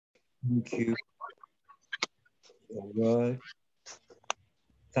Thank you for your word.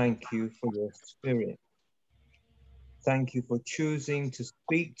 Thank you for your spirit. Thank you for choosing to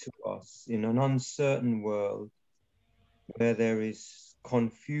speak to us in an uncertain world where there is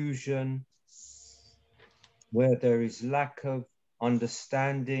confusion, where there is lack of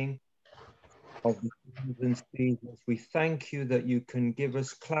understanding of the times and seasons. We thank you that you can give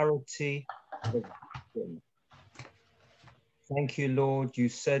us clarity of vision. Thank you, Lord. You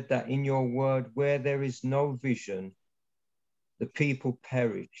said that in your word, where there is no vision, the people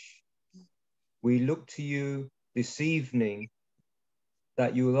perish. We look to you this evening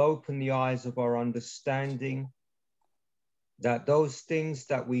that you will open the eyes of our understanding, that those things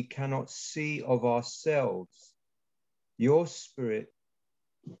that we cannot see of ourselves, your Spirit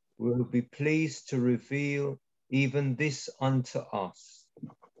will be pleased to reveal even this unto us.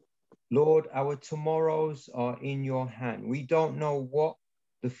 Lord, our tomorrows are in your hand. We don't know what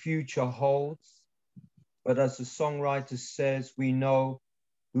the future holds, but as the songwriter says, we know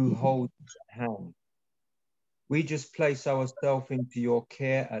who holds the hand. We just place ourselves into your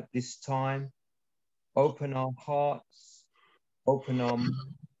care at this time. Open our hearts, open our minds.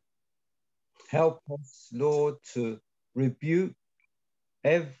 Help us, Lord, to rebuke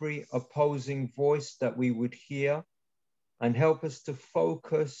every opposing voice that we would hear, and help us to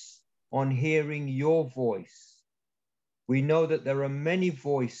focus on hearing your voice. We know that there are many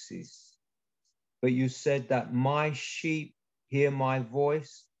voices, but you said that my sheep hear my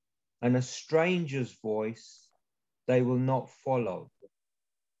voice, and a stranger's voice they will not follow.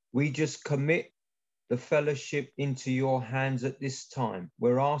 We just commit the fellowship into your hands at this time.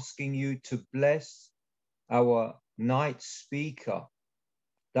 We're asking you to bless our night speaker,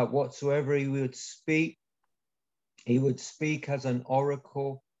 that whatsoever he would speak as an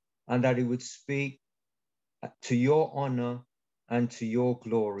oracle, and that he would speak to your honor and to your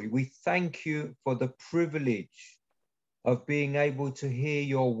glory. We thank you for the privilege of being able to hear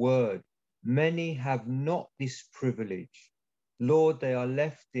your word. Many have not this privilege. Lord, they are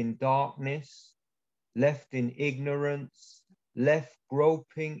left in darkness, left in ignorance, left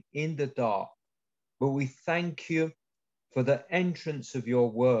groping in the dark. But we thank you for the entrance of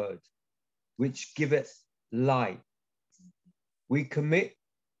your word, which giveth light. We commit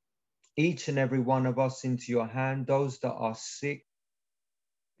each and every one of us into your hand, those that are sick,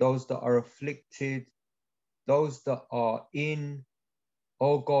 those that are afflicted, those that are in,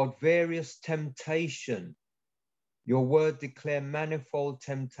 oh God, various temptation. Your word declare manifold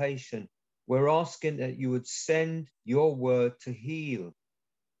temptation. We're asking that you would send your word to heal,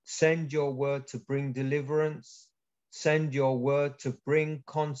 send your word to bring deliverance, send your word to bring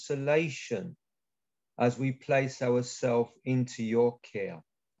consolation as we place ourselves into your care.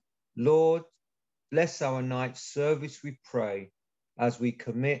 Lord, bless our night service, we pray, as we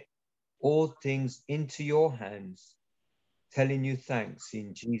commit all things into your hands, telling you thanks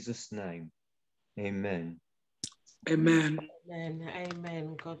in Jesus' name. Amen. Amen. Amen.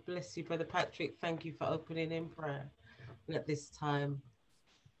 Amen. God bless you, Brother Patrick. Thank you for opening in prayer. And at this time,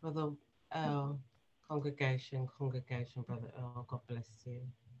 Brother Earl, congregation, Brother Earl, God bless you.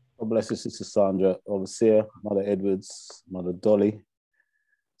 God bless you, Sister Sandra, Overseer, Mother Edwards, Mother Dolly,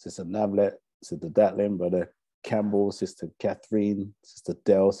 Sister Navlet, Sister Datlin, Brother Campbell, Sister Catherine, Sister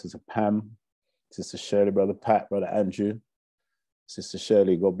Dell, Sister Pam, Sister Shirley, Brother Pat, Brother Andrew, Sister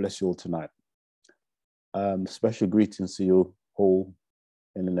Shirley. God bless you all tonight. Special greetings to you all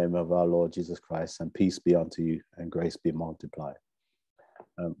in the name of our Lord Jesus Christ, and peace be unto you and grace be multiplied.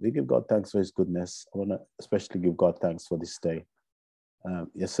 We give God thanks for his goodness. I want to especially give God thanks for this day.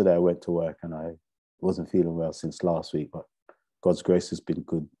 Yesterday I went to work and I wasn't feeling well since last week, but God's grace has been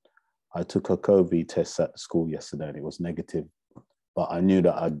good. I took a COVID test at school yesterday and it was negative, but I knew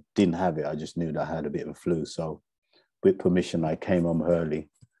that I didn't have it. I just knew that I had a bit of a flu. So with permission, I came home early,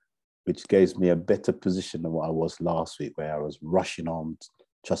 which gave me a better position than what I was last week, where I was rushing on,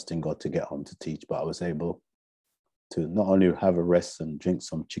 trusting God to get home to teach, but I was able to not only have a rest and drink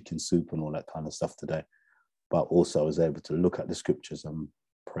some chicken soup and all that kind of stuff today, but also I was able to look at the scriptures and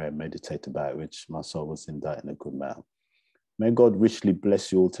pray and meditate about it, which my soul was in that in a good manner. May God richly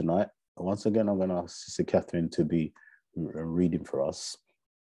bless you all tonight. Once again, I'm going to ask Sister Catherine to be reading for us.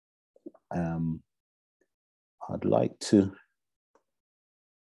 I'd like to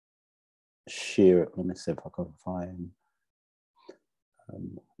share it. Let me see if I can find.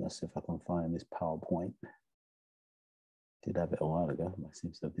 Let's see if I can find this PowerPoint. Did have it a while ago, but it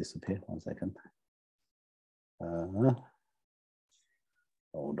seems to have disappeared. 1 second.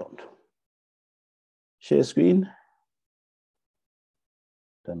 Hold on. Share screen.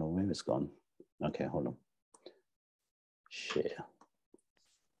 Don't know where it's gone. Okay, hold on. Share.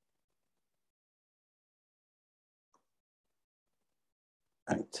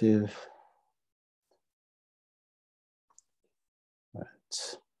 active.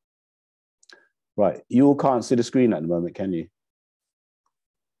 Right. Right. You all can't see the screen at the moment, can you?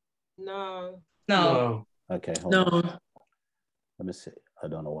 No. No. Okay, hold on. Let me see. I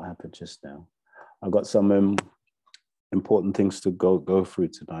don't know what happened just now. I've got some important things to go through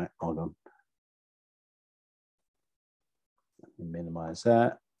tonight. Hold on. Let me minimize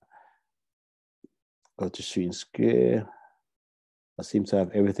that. Go to screen share. I seem to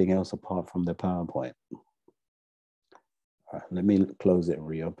have everything else apart from the PowerPoint. All right, let me close it and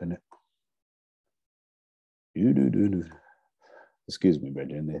reopen it. Excuse me,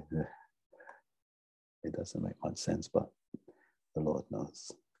 brethren. It doesn't make much sense, but the Lord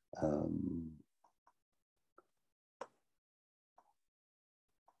knows.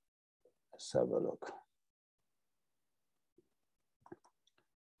 Let's have a look.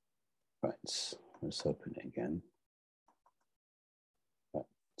 Right, let's open it again. Right.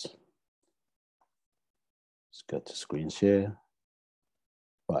 Let's go to screen share.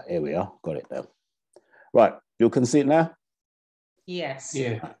 Right, here we are. Got it now. Right, you can see it now? Yes.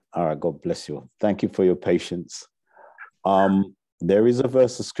 Yeah. All right, God bless you. Thank you for your patience. There is a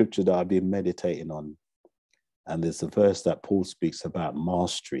verse of scripture that I've been meditating on, and there's a verse that Paul speaks about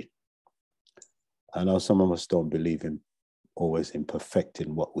mastery. I know some of us don't believe in always in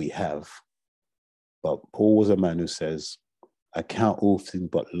perfecting what we have, but Paul was a man who says, I count all things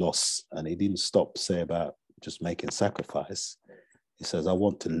but loss, and he didn't stop say about just making sacrifice. He says, I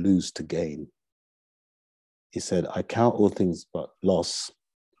want to lose to gain. He said, I count all things but loss,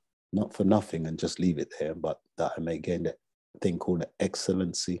 not for nothing and just leave it there, but that I may gain that thing called the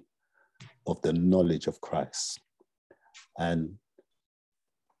excellency of the knowledge of Christ. And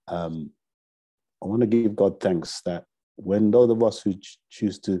I want to give God thanks that when those of us who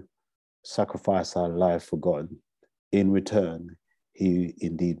choose to sacrifice our life for God, in return, he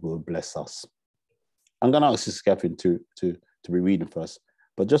indeed will bless us. I'm going to ask Sister Catherine to be reading first,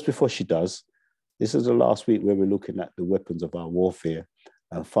 but just before she does, this is the last week where we're looking at the weapons of our warfare.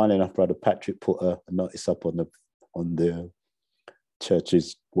 And finally enough, Brother Patrick put a notice up on the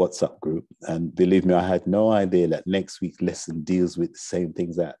church's WhatsApp group. And believe me, I had no idea that next week's lesson deals with the same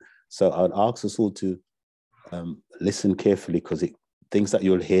things that. So I'd ask us all to listen carefully, because things that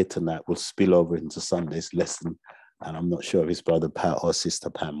you'll hear tonight will spill over into Sunday's lesson. And I'm not sure if his brother Pat or Sister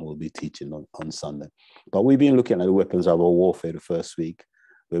Pam will be teaching on Sunday. But we've been looking at the weapons of our warfare the first week,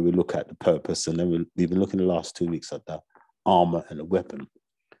 where we look at the purpose, and then we've been looking the last 2 weeks at the armor and the weapon.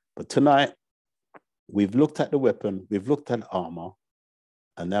 But tonight, we've looked at the weapon, we've looked at armor,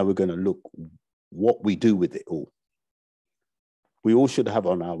 and now we're going to look what we do with it all. We all should have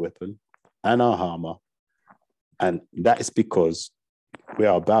on our weapon and our armor, and that is because we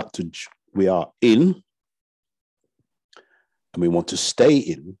are in, and we want to stay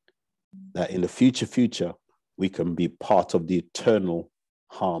in, that in the future, we can be part of the eternal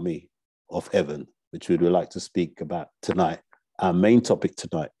army of heaven, which we would like to speak about tonight. Our main topic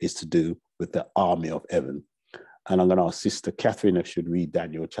tonight is to do with the army of heaven. And I'm going to ask Sister Catherine if she would read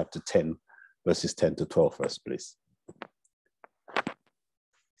Daniel chapter 10, verses 10 to 12 first, please.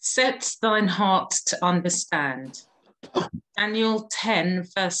 Set thine heart to understand. Daniel 10,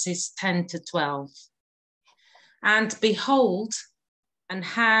 verses 10 to 12. And behold, an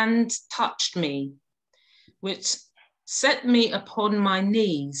hand touched me, which set me upon my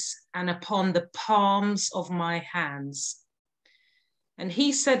knees and upon the palms of my hands. And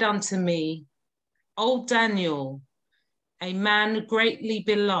he said unto me, O Daniel, a man greatly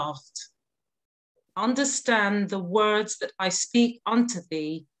beloved, understand the words that I speak unto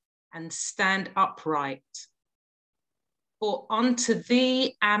thee, and stand upright. For unto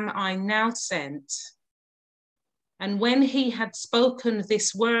thee am I now sent. And when he had spoken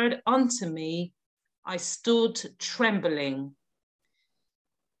this word unto me, I stood trembling.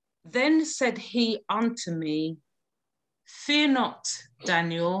 Then said he unto me, fear not,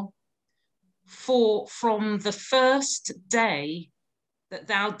 Daniel, for from the first day that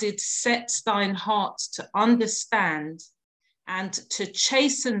thou didst set thine heart to understand and to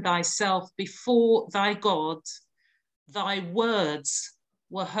chasten thyself before thy God, thy words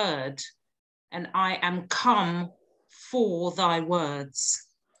were heard, and I am come for thy words.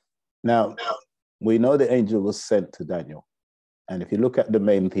 Now, we know the angel was sent to Daniel. And if you look at the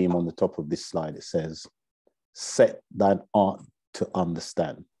main theme on the top of this slide, it says, set thine heart to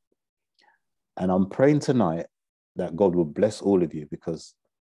understand. And I'm praying tonight that God will bless all of you, because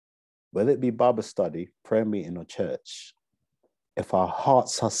whether it be Bible study, prayer meeting, or church, if our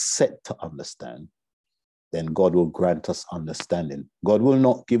hearts are set to understand, then God will grant us understanding. God will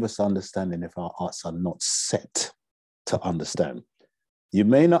not give us understanding if our hearts are not set to understand. You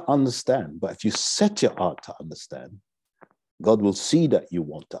may not understand, but if you set your heart to understand, God will see that you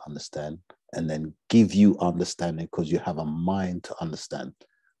want to understand and then give you understanding because you have a mind to understand.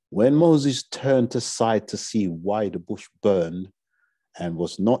 When Moses turned aside to see why the bush burned and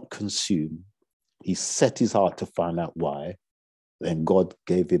was not consumed, he set his heart to find out why. Then God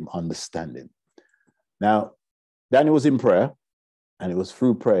gave him understanding. Now, Daniel was in prayer, and it was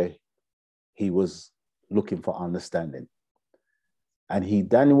through prayer he was looking for understanding. And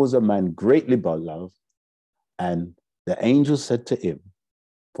Daniel was a man greatly beloved, and the angel said to him,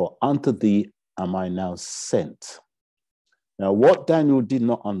 "For unto thee am I now sent." Now, what Daniel did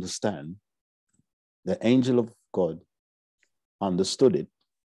not understand, the angel of God understood it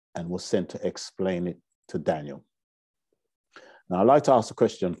and was sent to explain it to Daniel. Now, I'd like to ask a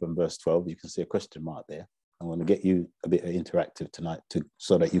question from verse 12. You can see a question mark there. I want to get you a bit interactive tonight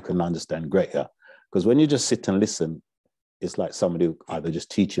so that you can understand greater. Because when you just sit and listen, it's like somebody either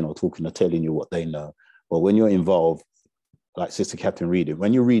just teaching or talking or telling you what they know. But when you're involved, like Sister Catherine reading,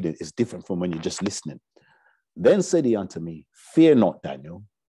 when you read it, it's different from when you're just listening. Then said he unto me, "Fear not, Daniel,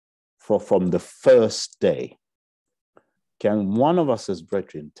 for from the first day." Can one of us as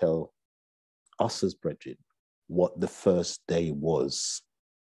brethren tell us as brethren what the first day was,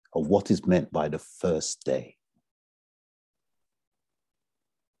 or what is meant by the first day?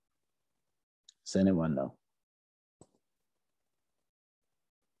 Does anyone know?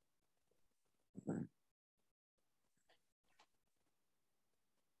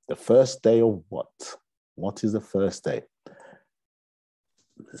 The first day of what? What is the first day?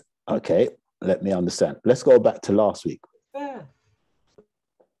 Okay, let me understand. Let's go back to last week. Yeah.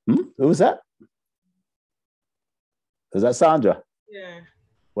 Who was that? Was that Sandra? Yeah.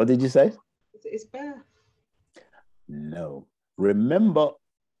 What did you say? It's birth. No. Remember,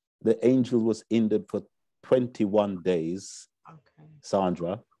 the angel was hindered for 21 days, Okay.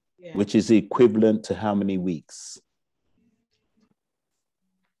 Sandra, Yeah. which is equivalent to how many weeks?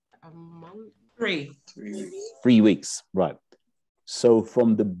 A month. 3. 3 weeks, right. So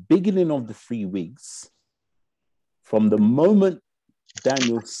from the beginning of the 3 weeks, from the moment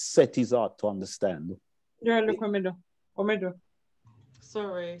Daniel set his heart to understand.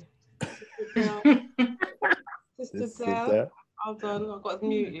 Sorry. Sister Del. Hold on, I've got to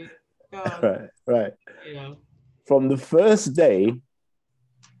mute you. Go on. Right. Yeah. From the first day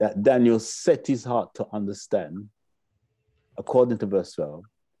that Daniel set his heart to understand, according to verse 12,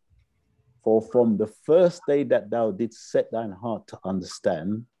 for from the first day that thou didst set thine heart to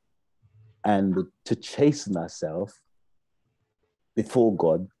understand and to chasten thyself before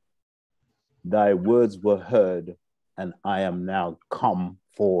God, thy words were heard, and I am now come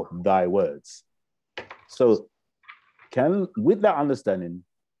for thy words. So, with that understanding,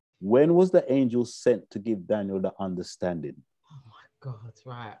 when was the angel sent to give Daniel the understanding? Oh my God,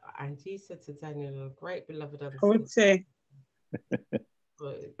 right. And he said to Daniel, "Great beloved understanding." I would say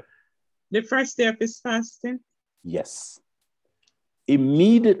the first day of his fasting. Yes.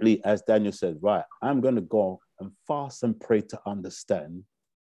 Immediately, as Daniel said, right, I'm going to go and fast and pray to understand.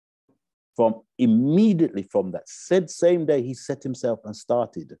 Immediately from that same day, he set himself and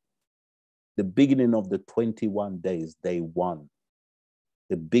started the beginning of the 21 days, day 1,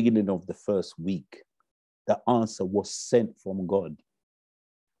 the beginning of the first week. The answer was sent from God.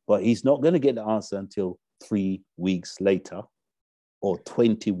 But he's not going to get the answer until 3 weeks later or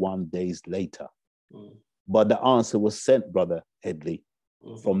 21 days later. But the answer was sent, Brother Headley,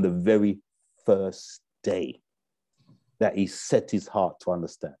 from the very first day that he set his heart to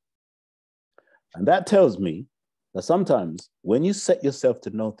understand. And that tells me that sometimes when you set yourself to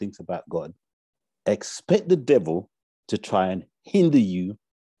know things about God, expect the devil to try and hinder you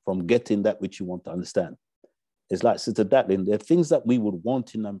from getting that which you want to understand. It's like Sister Datlin, there are things that we would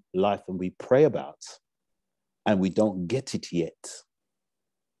want in life and we pray about, and we don't get it yet.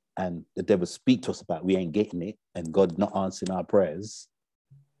 And the devil speaks to us about we ain't getting it, and God not answering our prayers.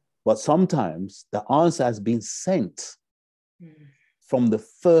 But sometimes the answer has been sent from the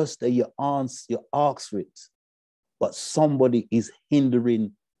first day you ask for it, but somebody is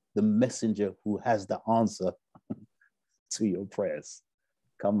hindering the messenger who has the answer to your prayers.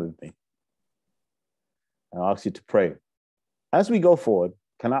 Come with me. I ask you to pray. As we go forward,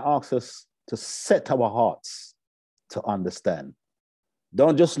 can I ask us to set our hearts to understand?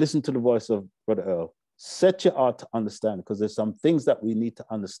 Don't just listen to the voice of Brother Earl. Set your heart to understand, because there's some things that we need to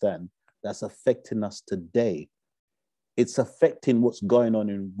understand that's affecting us today. It's affecting what's going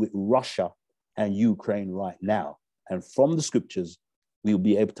on with Russia and Ukraine right now. And from the scriptures, we'll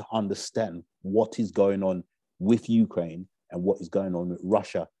be able to understand what is going on with Ukraine and what is going on with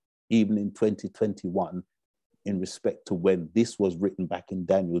Russia, even in 2021, in respect to when this was written back in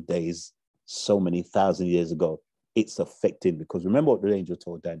Daniel days, so many thousand years ago. It's affecting, because remember what the angel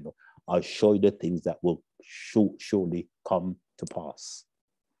told Daniel, I'll show you the things that will surely come to pass.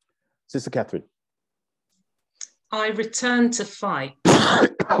 Sister Catherine. I return to fight.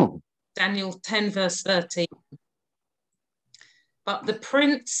 Daniel 10 verse 13. But the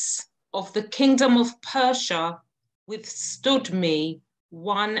prince of the kingdom of Persia withstood me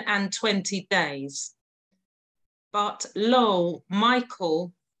 21 days. But lo,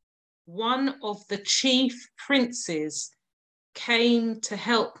 Michael, one of the chief princes, came to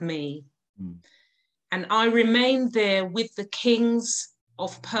help me. And I remained there with the kings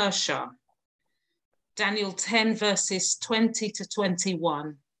of Persia. Daniel 10 verses 20 to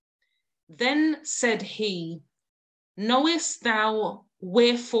 21. Then said he, knowest thou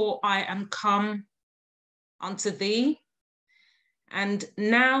wherefore I am come unto thee? And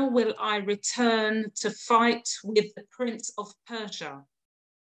now will I return to fight with the prince of Persia.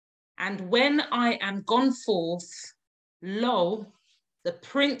 And when I am gone forth, lo, the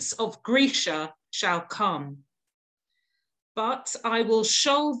prince of Grecia shall come. But I will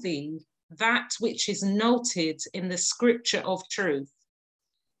show thee that which is noted in the scripture of truth.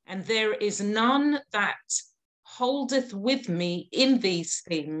 And there is none that holdeth with me in these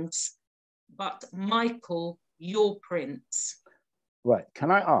things, but Michael, your prince. Right.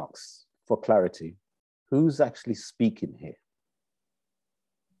 Can I ask for clarity? Who's actually speaking here?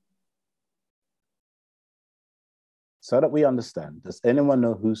 So that we understand, does anyone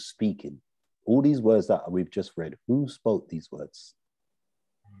know who's speaking? All these words that we've just read, who spoke these words?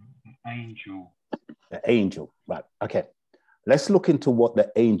 The angel. The angel, right. Okay. Let's look into what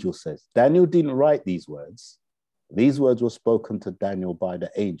the angel says. Daniel didn't write these words. These words were spoken to Daniel by the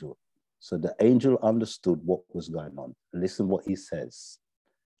angel. So the angel understood what was going on. Listen what he says.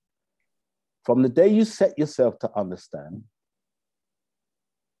 From the day you set yourself to understand,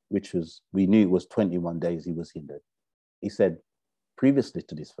 which was, we knew it was 21 days he was hindered. He said previously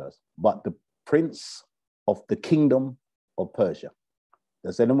to this verse, but the prince of the kingdom of Persia.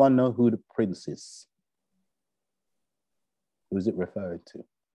 Does anyone know who the prince is? Who is it referring to?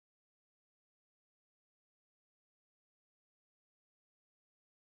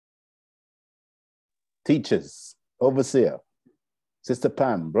 Teachers, overseer, Sister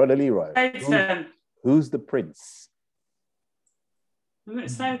Pam, Brother Leroy. Satan. Who's the prince? Isn't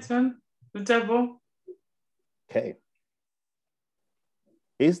it Satan? The devil? Okay.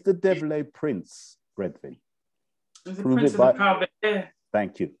 Is the devil a prince, brethren? Is the Prove prince it of the by... power of the air?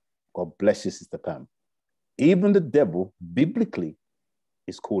 Thank you. God bless you, Sister Pam. Even the devil, biblically,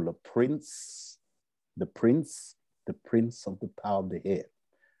 is called a prince, the prince of the power of the air.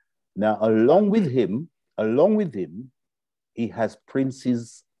 Now, along with him, he has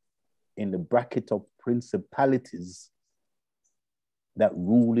princes in the bracket of principalities that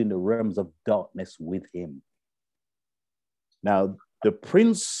rule in the realms of darkness with him. Now, the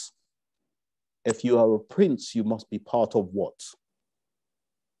prince, if you are a prince, you must be part of what?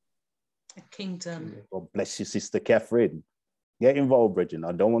 A kingdom. God bless you, Sister Catherine. Get involved, Bridget.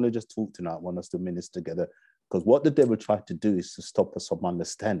 I don't want to just talk tonight. I want us to minister together, because what the devil tried to do is to stop us from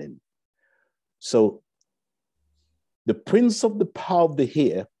understanding. So the prince of the power of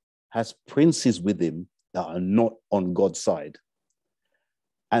the air has princes with him that are not on God's side.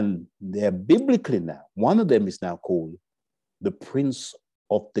 And they're biblically now, one of them is now called the prince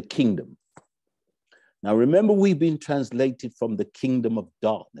of the kingdom. Now, remember, we've been translated from the kingdom of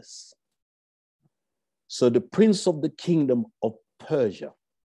darkness. So the prince of the kingdom of Persia.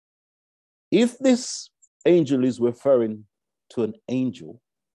 If this angel is referring to an angel,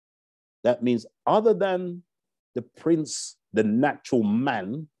 that means other than the prince, the natural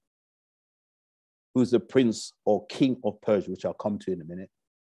man, who's the prince or king of Persia, which I'll come to in a minute.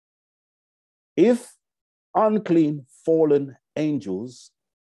 If unclean, fallen angels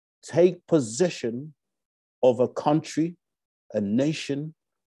take possession of a country, a nation,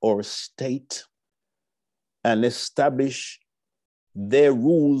 or a state, and establish their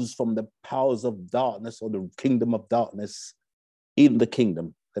rules from the powers of darkness or the kingdom of darkness in the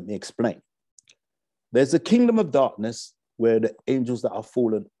kingdom. Let me explain. There's a kingdom of darkness where the angels that are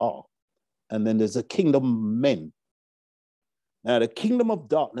fallen are. And then there's a kingdom of men. Now, the kingdom of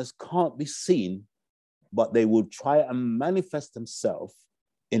darkness can't be seen, but they will try and manifest themselves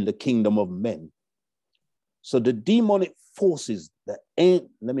in the kingdom of men. So the demonic forces that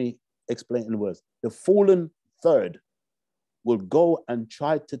let me explain in words. The fallen third will go and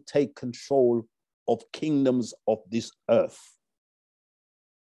try to take control of kingdoms of this earth.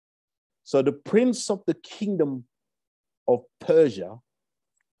 So the prince of the kingdom of Persia,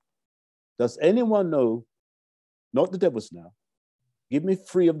 does anyone know not the devils now. Give me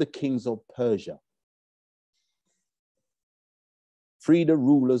 3 of the kings of Persia. 3 the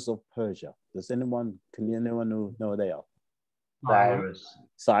rulers of Persia. Can anyone know who they are? Cyrus.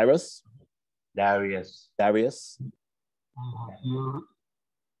 Cyrus. Darius. Darius.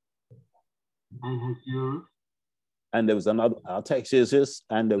 And there was another, Artaxerxes,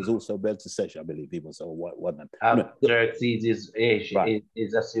 and there was also Belteshazzar, I believe people say, what them? Xerxes is Asian,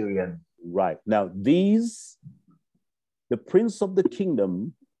 is Assyrian. Right. Now, the prince of the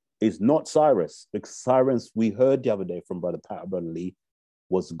kingdom is not Cyrus, because Cyrus, we heard the other day from Brother Lee,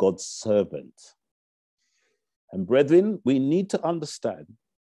 was God's servant. And brethren, we need to understand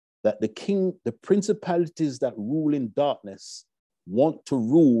that the principalities that rule in darkness want to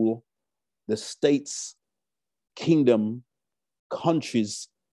rule the states, kingdom, countries,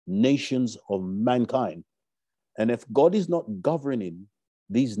 nations of mankind. And if God is not governing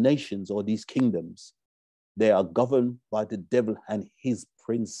these nations or these kingdoms, they are governed by the devil and his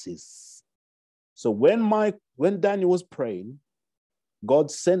princes. So when Daniel was praying,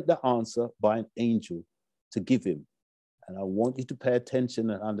 God sent the answer by an angel to give him. And I want you to pay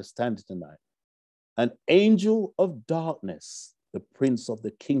attention and understand it tonight. An angel of darkness, the prince of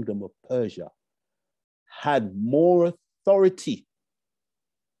the kingdom of Persia, had more authority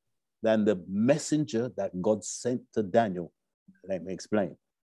than the messenger that God sent to Daniel. Let me explain.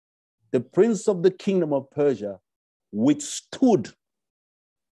 The prince of the kingdom of Persia withstood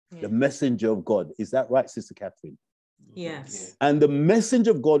the messenger of God. Is that right, Sister Catherine? Yes. And the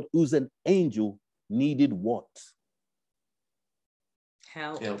messenger of God, who's an angel, needed what?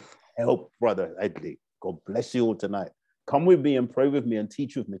 Help. Help, Brother Edley. God bless you all tonight. Come with me and pray with me and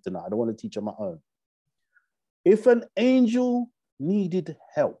teach with me tonight. I don't want to teach on my own. If an angel needed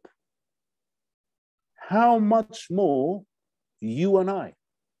help, how much more you and I?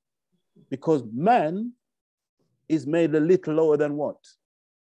 Because man is made a little lower than what?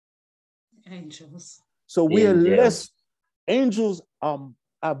 Angels. So we are less, angels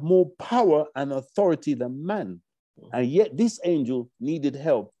have more power and authority than man. And yet this angel needed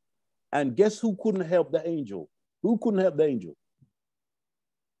help. And guess who couldn't help the angel? Who couldn't help the angel?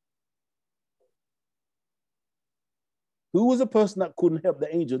 Who was the person that couldn't help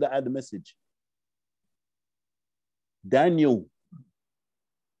the angel that had the message? Daniel.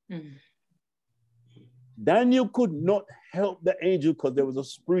 Daniel could not help the angel because there was a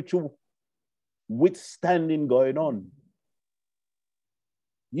spiritual withstanding going on.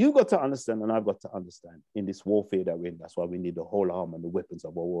 You got to understand, and I've got to understand, in this warfare that we're in, that's why we need the whole arm and the weapons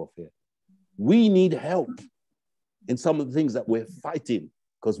of our warfare. We need help in some of the things that we're fighting,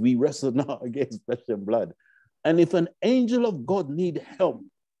 because we wrestle not against flesh and blood. And if an angel of God need help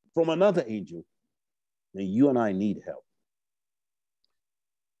from another angel, then you and I need help.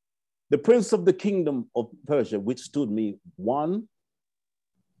 The prince of the kingdom of Persia withstood me 1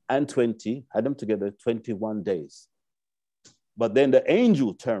 and 20, had them together 21 days. But then the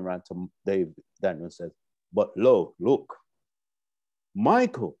angel turned around to Daniel and said, but lo, look,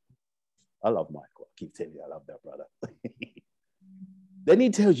 Michael, I love Michael. I keep telling you, I love that brother. Then he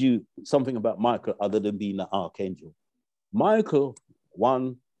tells you something about Michael other than being an archangel. Michael,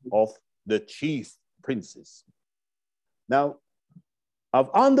 one of the chief princes. Now, I've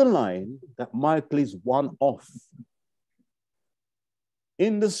underlined that Michael is one of.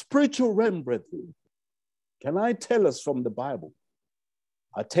 In the spiritual realm, brethren, can I tell us from the Bible?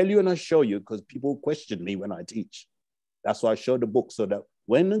 I tell you and I show you because people question me when I teach. That's why I show the book, so that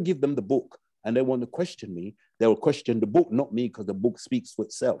when I give them the book and they want to question me, they will question the book, not me, because the book speaks for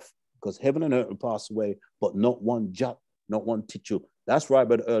itself. Because heaven and earth will pass away, but not one jot, not one tittle. That's right,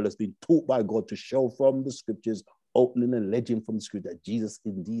 Brother Earl has been taught by God to show from the scriptures, opening and legend from the scripture, that Jesus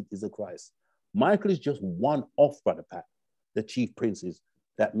indeed is the Christ. Michael is just one of, Brother Pat, the chief princes.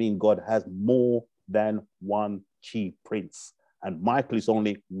 That means God has more than one chief prince. And Michael is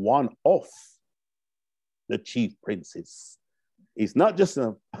only one of the chief princes. He's not just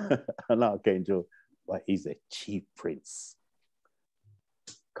an archangel, but he's a chief prince.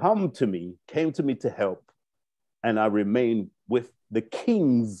 Came to me to help, and I remain with the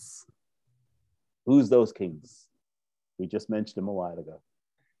kings. Who's those kings? We just mentioned them a while ago.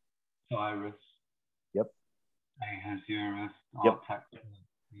 Cyrus. Yep. Ahasuerus. Yep.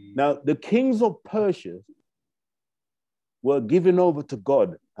 Now, the kings of Persia were given over to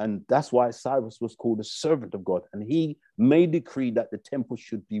God, and that's why Cyrus was called a servant of God, and he made decree that the temple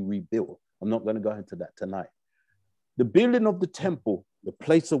should be rebuilt. I'm not going to go into that tonight. The building of the temple, the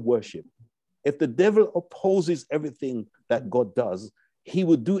place of worship, if the devil opposes everything that God does, he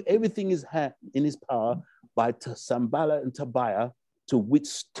would do everything in his power by Sanballat and Tobiah to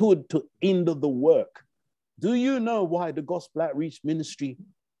withstood to hinder the work. Do you know why the gospel outreach ministry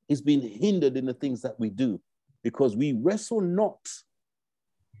is being hindered in the things that we do? Because we wrestle not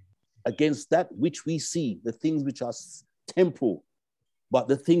against that which we see, the things which are temporal, but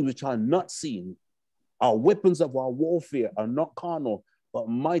the things which are not seen. Our weapons of our warfare are not carnal, but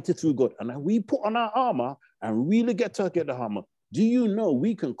mighty through God. And we put on our armor and really get the armor. Do you know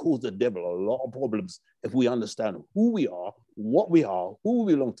we can cause the devil a lot of problems if we understand who we are, who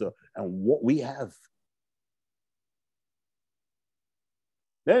we belong to, and what we have?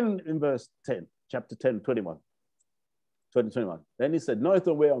 Then in verse 10, chapter 10, 21, then he said, knoweth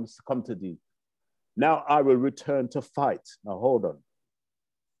the way I'm come to thee. Now I will return to fight. Now hold on.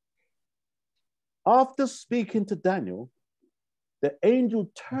 After speaking to Daniel, the angel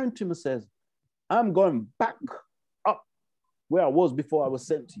turned to him and says, I'm going back up where I was before I was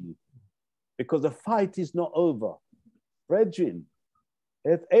sent to you, because the fight is not over. Brethren,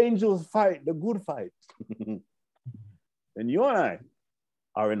 if angels fight the good fight, then you and I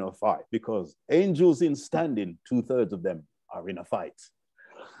are in a fight, because angels in standing, 2/3 of them are in a fight.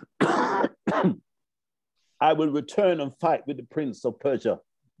 I will return and fight with the prince of Persia.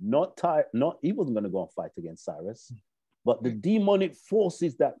 He wasn't going to go and fight against Cyrus, but the demonic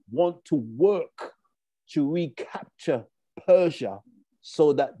forces that want to work to recapture Persia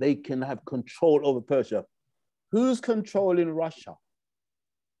so that they can have control over Persia. Who's controlling Russia?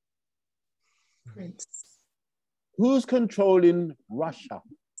 Prince. Who's controlling Russia?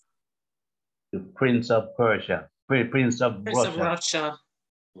 The Prince of Persia, Prince of Prince of Russia.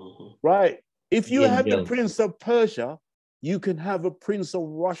 Russia. Right. If you have the Angel. Prince of Persia, you can have a Prince of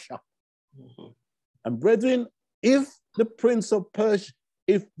Russia. And brethren, if the Prince of Persia,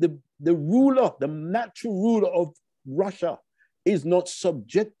 if the ruler, the natural ruler of Russia is not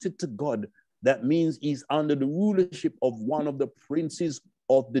subjected to God, that means he's under the rulership of one of the princes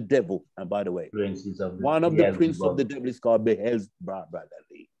of the devil. And by the way, one of the princes of the devil is called Beelzebub.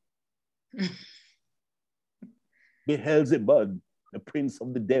 Beelzebub, the prince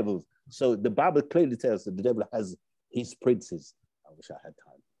of the devils. So the Bible clearly tells us that the devil has his princes. I wish I had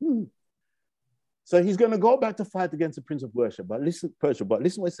time. So he's going to go back to fight against the prince of Persia. But listen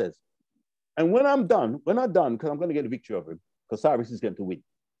what it says. And when I'm done, because I'm going to get a victory over him, because Cyrus is going to win.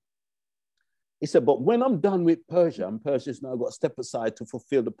 He said, but when I'm done with Persia, and Persia's now got to step aside to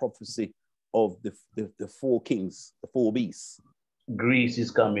fulfill the prophecy of the four kings, the four beasts. Greece is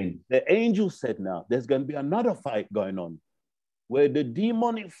coming. The angel said now, there's going to be another fight going on, where the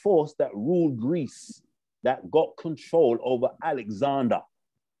demonic force that ruled Greece, that got control over Alexander,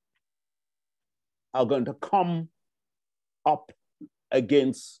 are going to come up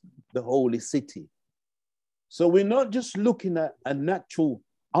against the holy city. So we're not just looking at a natural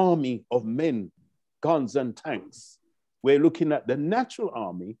army of men, guns and tanks. We're looking at the natural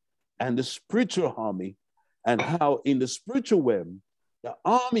army and the spiritual army, and how in the spiritual realm, the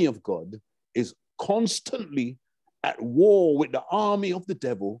army of God is constantly at war with the army of the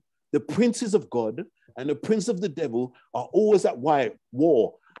devil. The princes of God and the prince of the devil are always at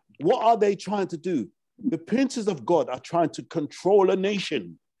war. What are they trying to do? The princes of God are trying to control a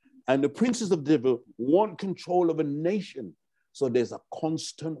nation, and the princes of the devil want control of a nation. So there's a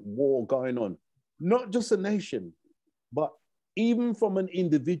constant war going on, not just a nation, but even from an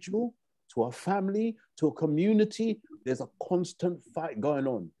individual to a family to a community, there's a constant fight going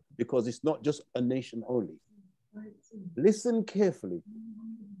on, because it's not just a nation only. Listen carefully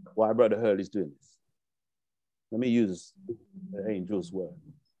why Brother Earl is doing this. Let me use the angel's word.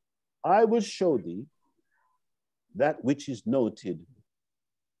 I will show thee that which is noted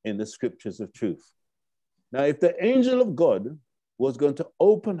in the scriptures of truth. Now, if the angel of God was going to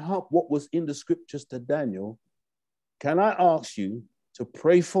open up what was in the scriptures to Daniel, can I ask you to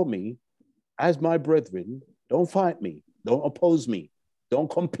pray for me as my brethren? Don't fight me. Don't oppose me. Don't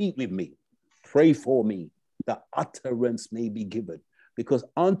compete with me. Pray for me that utterance may be given, because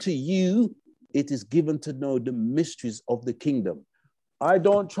unto you it is given to know the mysteries of the kingdom. I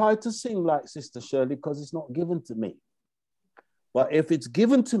don't try to sing like Sister Shirley because it's not given to me. But if it's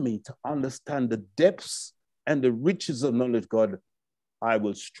given to me to understand the depths and the riches of knowledge of God, I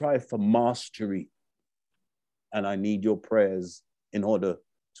will strive for mastery. And I need your prayers in order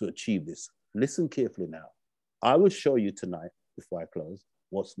to achieve this. Listen carefully now. I will show you tonight, before I close,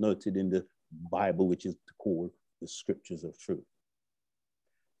 what's noted in the Bible, which is called the scriptures of truth.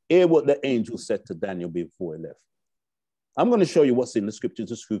 Hear what the angel said to Daniel before he left. I'm going to show you what's in the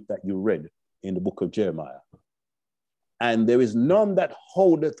scriptures of truth that you read in the book of Jeremiah. And there is none that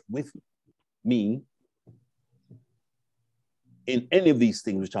holdeth with me in any of these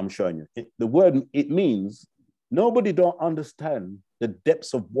things which I'm showing you. The word, it means nobody don't understand the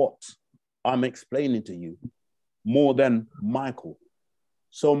depths of what I'm explaining to you more than Michael.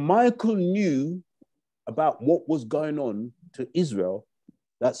 So Michael knew about what was going on to Israel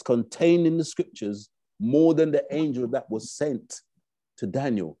that's contained in the scriptures more than the angel that was sent to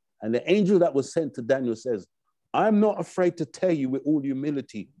Daniel. And the angel that was sent to Daniel says, I'm not afraid to tell you with all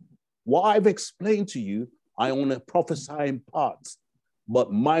humility, what I've explained to you, I want to prophesy in parts,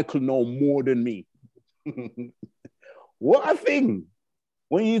 but Michael know more than me. What a thing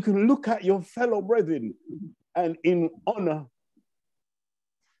when you can look at your fellow brethren and in honor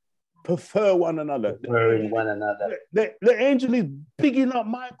prefer one another. Preferring one another. The angel is bigging up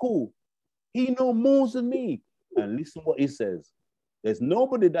Michael. He knows more than me. And listen what he says. There's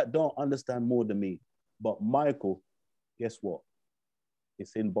nobody that don't understand more than me. But Michael, guess what?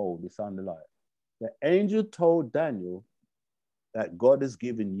 It's in bold, it's underlined. The angel told Daniel that God has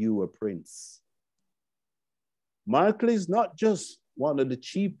given you a prince. Michael is not just one of the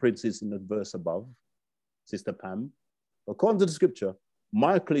chief princes in the verse above, Sister Pam. According to the scripture,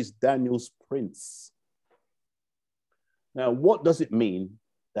 Michael is Daniel's prince. Now, what does it mean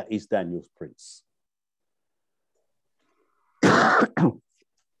that he's Daniel's prince?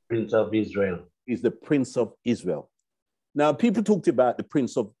 Prince of Israel. He's the prince of Israel. Now, people talked about the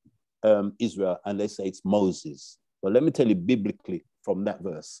prince of Israel and they say it's Moses. But let me tell you biblically from that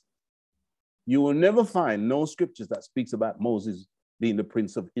verse, you will never find no scriptures that speaks about Moses being the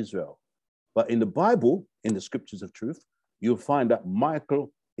prince of Israel. But in the Bible, in the scriptures of truth, you'll find that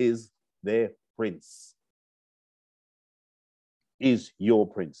Michael is their prince. Is your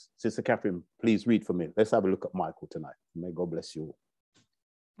prince. Sister Catherine, please read for me. Let's have a look at Michael tonight. May God bless you all.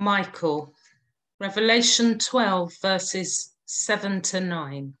 Michael, Revelation 12, verses 7 to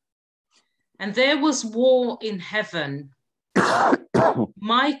 9. And there was war in heaven.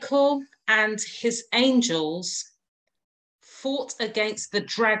 Michael and his angels fought against the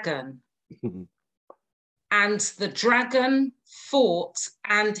dragon. And the dragon fought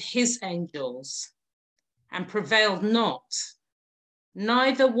and his angels and prevailed not.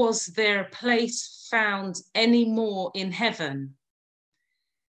 Neither was their place found any more in heaven.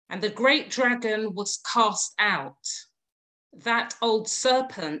 And the great dragon was cast out, that old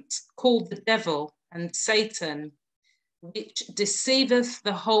serpent called the devil and Satan, which deceiveth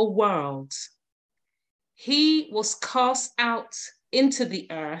the whole world. He was cast out into the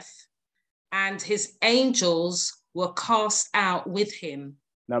earth, and his angels were cast out with him.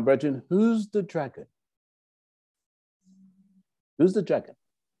 Now, brethren, who's the dragon? Who's the dragon?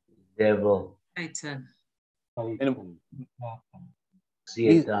 Devil. Satan.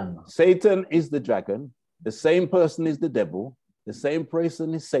 Satan. Satan is the dragon. The same person is the devil. The same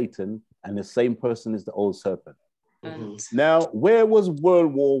person is Satan. And the same person is the old serpent. Now, where was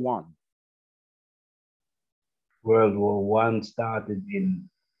World War One? World War One started in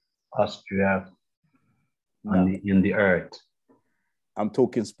Austria, in the earth. I'm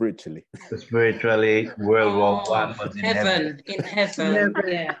talking spiritually. Spiritually, World War One was in heaven. In heaven,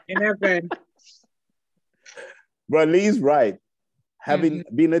 yeah. In heaven. But Lee's right. Having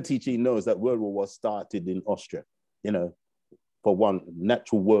been a teacher, he knows that World War was started in Austria, you know, for one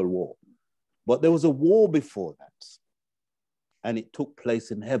natural world war. But there was a war before that, and it took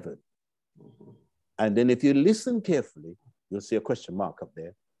place in heaven. And then if you listen carefully, you'll see a question mark up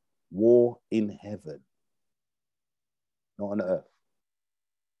there. War in heaven, not on earth.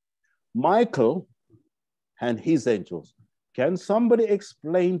 Michael and his angels. Can somebody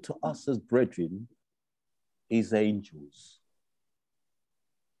explain to us as brethren his angels?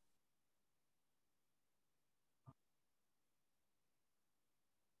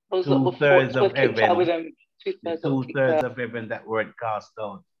 Two-thirds of heaven. Two-thirds of heaven that were cast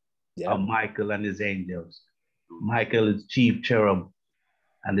out are Michael and his angels. Michael is chief cherub,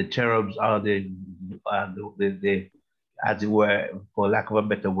 and the cherubs are the as it were, for lack of a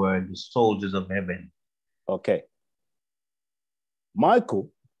better word, the soldiers of heaven. Okay.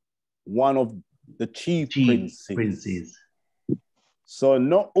 Michael, one of the chief princes. So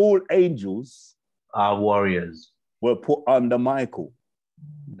not all angels are warriors. Were put under Michael.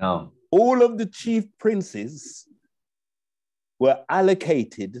 No. All of the chief princes were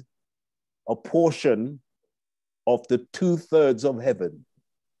allocated a portion of the 2/3 of heaven.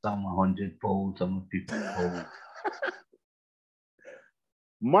 Some 100-fold, some 50-fold.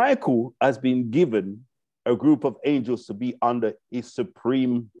 Michael has been given a group of angels to be under his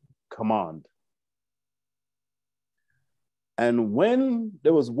supreme command. And when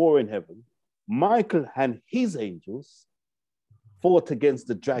there was war in heaven, Michael and his angels fought against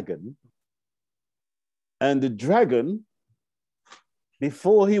the dragon. And the dragon,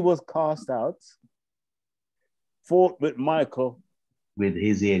 before he was cast out, fought with Michael with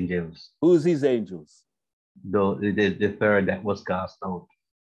his angels. Who's his angels? The third that was cast out.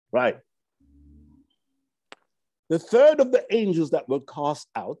 Right. The third of the angels that were cast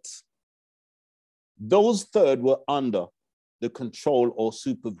out, those third were under the control or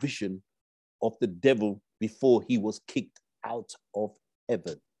supervision of the devil before he was kicked out of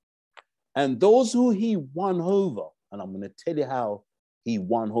heaven. And those who he won over, and I'm going to tell you how he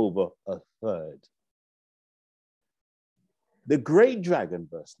won over a third. The great dragon,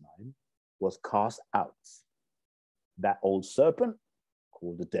 verse 9, was cast out. That old serpent,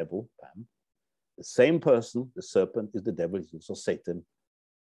 called the devil, Bam, the same person, the serpent is the devil, is also Satan,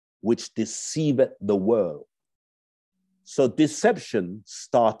 which deceiveth the world. So deception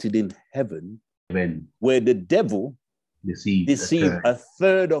started in heaven, where the devil deceived a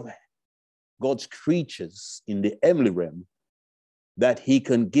third of God's creatures in the heavenly realm, that he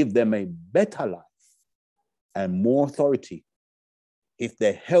can give them a better life and more authority if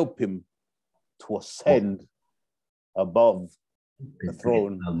they help him to ascend above the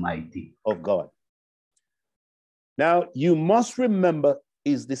throne Almighty of God. Now, you must remember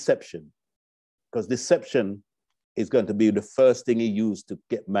his deception, because deception is going to be the first thing he used to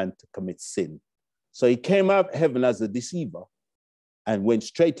get man to commit sin. So he came out of heaven as a deceiver and went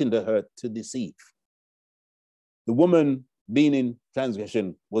straight into earth to deceive. The woman being in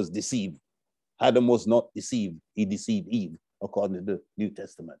transgression was deceived. Adam was not deceived. He deceived Eve, according to the New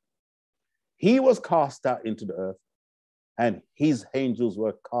Testament. He was cast out into the earth, and his angels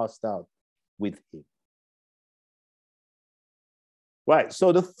were cast out with him. Right,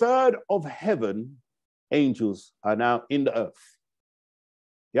 so the third of heaven angels are now in the earth.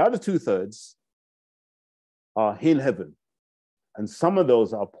 The other 2/3 are in heaven, and some of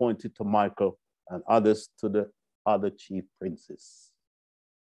those are appointed to Michael and others to the other chief princes.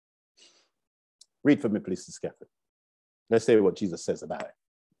 Read for me, please, Sister Catherine. Let's say what Jesus says about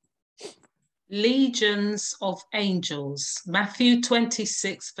it. Legions of angels, Matthew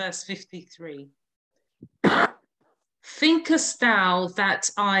 26, verse 53. Thinkest thou that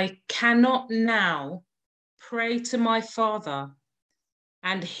I cannot now pray to my Father,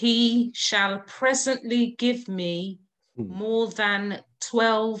 and he shall presently give me more than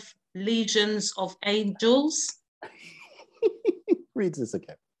 12 legions of angels? Read this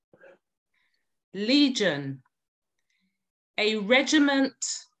again. Legion, a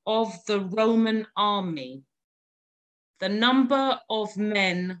regiment of the Roman army, the number of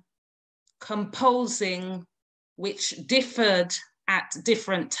men composing which differed at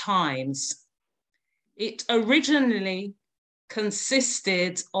different times. It originally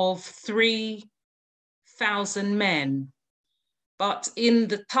consisted of 3,000 men, but in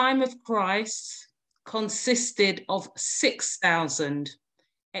the time of Christ consisted of 6,000,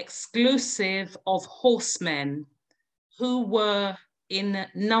 exclusive of horsemen, who were in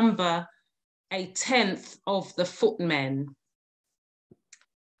number 1/10 of the footmen.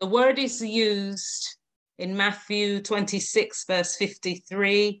 The word is used in Matthew 26, verse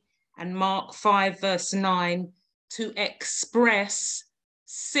 53, and Mark 5, verse 9, to express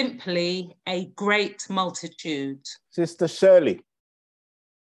simply a great multitude. Sister Shirley,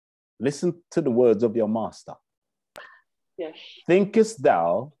 listen to the words of your master. Yes. Thinkest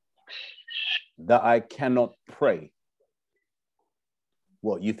thou that I cannot pray?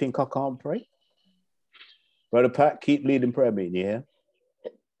 What, you think I can't pray? Brother Pat, keep leading prayer meeting, you hear?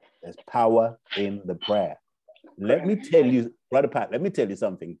 There's power in the prayer. Let me tell you, Brother Pat, let me tell you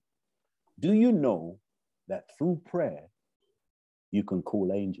something. Do you know that through prayer, you can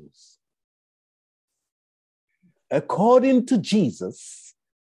call angels? According to Jesus,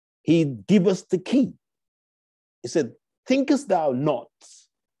 he gave us the key. He said, thinkest thou not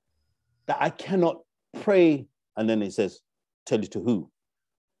that I cannot pray? And then he says, tell you to who?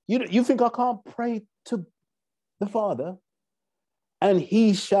 You think I can't pray to the Father? And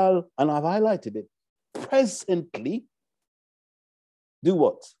he shall, and I've highlighted it, presently do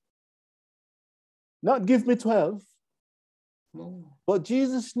what? Not give me 12, but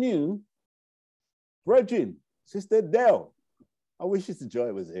Jesus knew, Brethren, Sister Dell, I wish Sister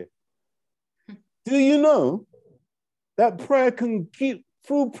Joy was here. Do you know that prayer can keep,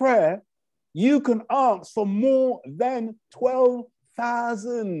 through prayer, you can ask for more than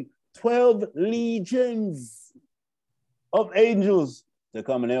 12,000, 12 legions of angels to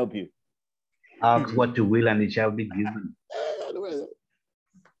come and help you. Ask what you will and it shall be given.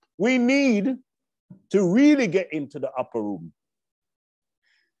 We need to really get into the upper room.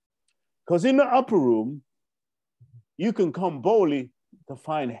 Because in the upper room, you can come boldly to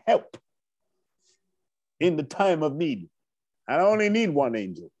find help in the time of need. I only need one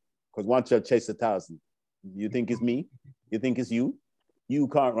angel, because one shall chase 1,000. You think it's me? You think it's you? You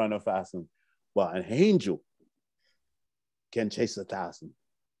can't run 1,000. But an angel can chase 1,000.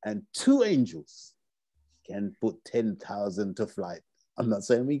 And 2 angels can put 10,000 to flight. I'm not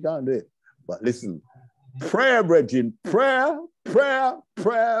saying we can't do it. But listen, prayer, brethren, prayer, prayer,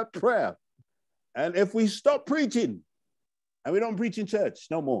 prayer, prayer. And if we stop preaching, and we don't preach in church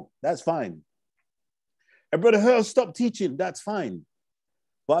no more, that's fine. And Brother Earl stop teaching, that's fine.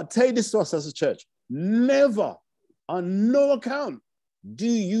 But I'll tell you this to us as a church, never, on no account, do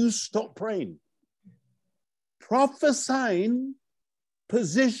you stop praying. Prophesying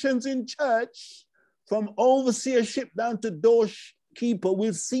positions in church from overseership down to doorkeeper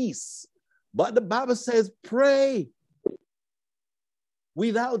will cease. But the Bible says, pray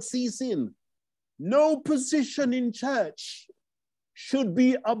without ceasing. No position in church should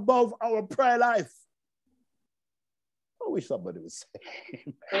be above our prayer life. I wish somebody would say.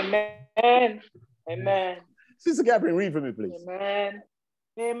 Amen. Amen. Sister Catherine, read for me, please. Amen.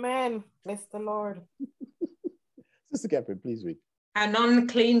 Amen. Bless the Lord. Sister Catherine, please read. An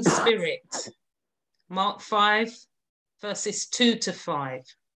unclean spirit. Mark 5, verses 2 to 5.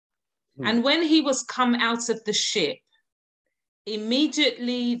 And when he was come out of the ship,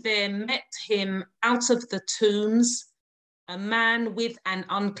 immediately there met him out of the tombs a man with an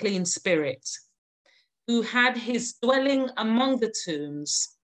unclean spirit, who had his dwelling among the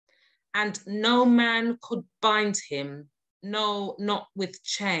tombs, and no man could bind him, no, not with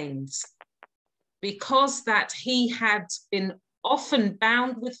chains, because that he had been often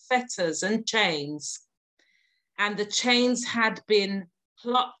bound with fetters and chains, and the chains had been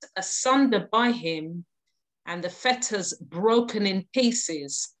plucked asunder by him, and the fetters broken in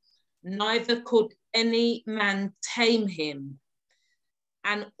pieces, neither could any man tame him.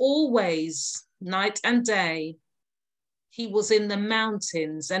 And always, night and day, he was in the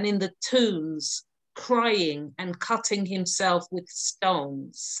mountains and in the tombs, crying and cutting himself with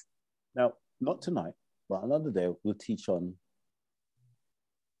stones. Now, not tonight, but another day we'll teach on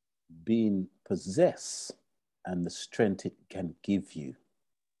being possessed and the strength it can give you.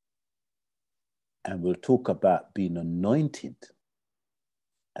 And we'll talk about being anointed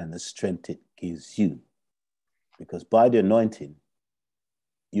and the strength it gives you. Because by the anointing,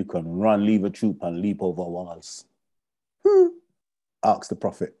 you can run, leave a troop, and leap over walls. Ask the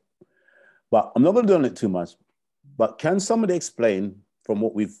prophet. But I'm not going to do it too much. But can somebody explain, from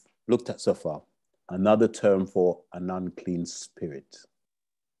what we've looked at so far, another term for an unclean spirit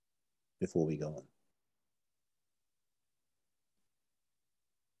before we go on?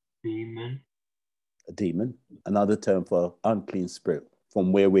 Demon. A demon. Another term for unclean spirit,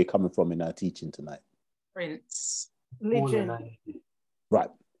 from where we're coming from in our teaching tonight. Prince. Legion. Right.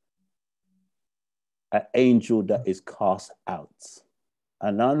 An angel that is cast out.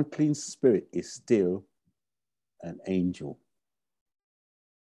 An unclean spirit is still an angel.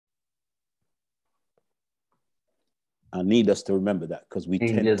 I need us to remember that, because we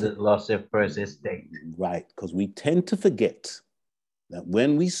tend to lost their first estate. Right, because we tend to forget that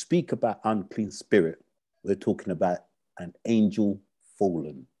when we speak about unclean spirit, we're talking about an angel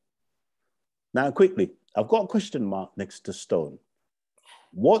fallen. Now, quickly, I've got a question mark next to stone.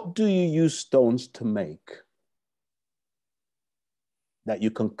 What do you use stones to make that you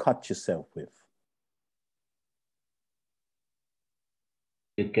can cut yourself with?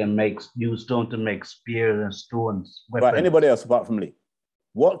 You can use stone to make spears and stones, weapons. Right, anybody else apart from Lee?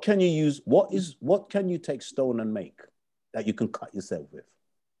 What can you use? What can you take stone and make that you can cut yourself with?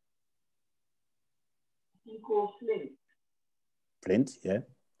 You call flint. Flint, yeah.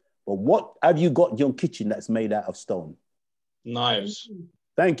 But what have you got in your kitchen that's made out of stone? Knives.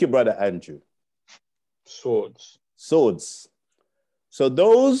 Thank you, Brother Andrew. Swords. Swords. So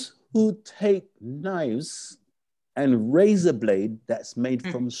those who take knives and razor blade that's made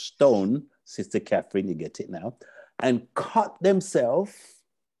from stone, Sister Catherine, you get it now, and cut themselves,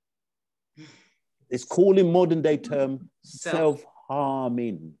 it's called in modern day term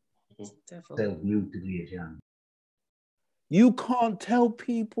self-harming. Self-mutilation. You can't tell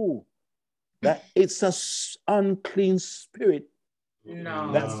people that it's an unclean spirit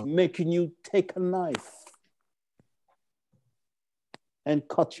that's making you take a knife and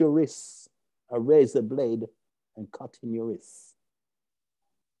cut your wrists, a razor blade and cut in your wrists.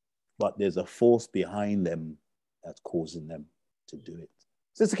 But there's a force behind them that's causing them to do it.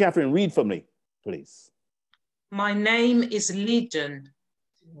 Sister Catherine, read for me, please. My name is Legion.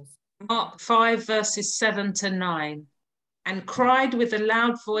 Mark 5, verses 7 to 9. And cried with a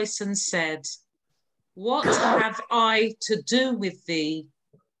loud voice and said, what have I to do with thee,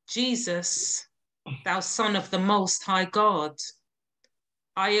 Jesus, thou Son of the Most High God?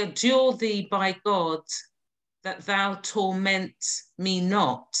 I adjure thee by God that thou torment me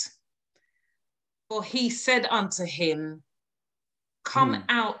not. For he said unto him, Come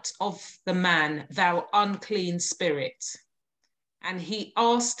out of the man, thou unclean spirit. And he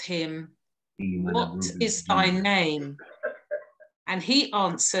asked him, What is thy name? And he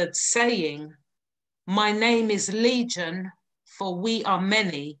answered, saying, My name is Legion, for we are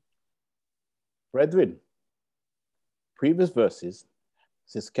many. Brethren, previous verses,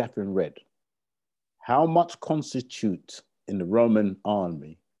 says Catherine read, how much constitute in the Roman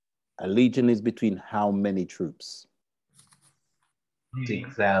army? A legion is between how many troops?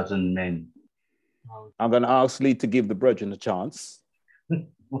 6,000 men. I'm going to ask Lee to give the brethren a chance.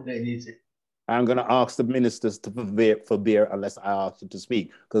 What is it? I'm going to ask the ministers to forbear unless I ask you to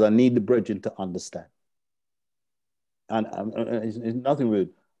speak, because I need the brethren to understand. And it's nothing rude.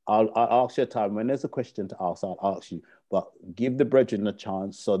 I'll ask you a time. When there's a question to ask, I'll ask you. But give the brethren a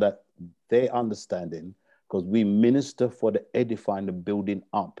chance so that they understanding, because we minister for the edifying, the building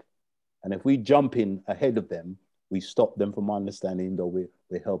up. And if we jump in ahead of them, we stop them from understanding, though we're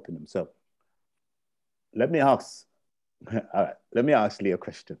helping them. So let me ask, all right, let me ask Lee a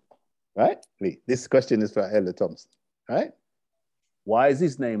question. Right? Lee, this question is for Elder Thompson. Right? Why is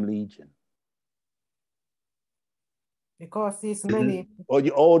his name Legion? Because he's many. Oh,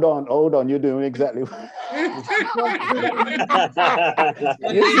 you hold on, you're doing exactly You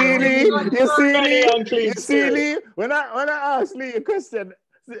see, Lee, when I ask Lee a question,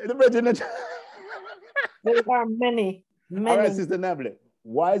 the brethren There are many. All right, Sister Nablet,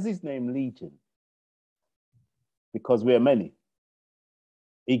 why is his name Legion? Because we are many.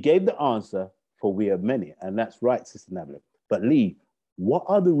 He gave the answer for we are many, and that's right, Sister Nablet. But Lee, what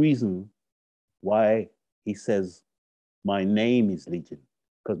are the reasons why he says, my name is Legion?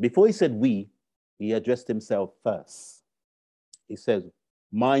 Because before he said we, he addressed himself first. He says,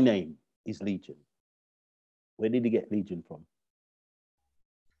 my name is Legion. Where did he get Legion from?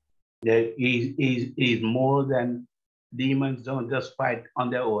 Yeah, he's more than demons. Don't just fight on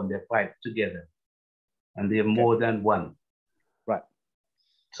their own, they fight together. And they're more than one. Right.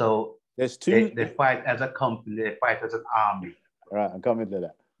 So there's two. They fight as a company, they fight as an army. All right, I'm coming to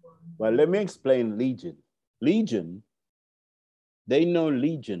that. Well, let me explain Legion. Legion, they know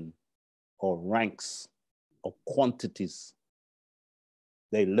Legion or ranks or quantities.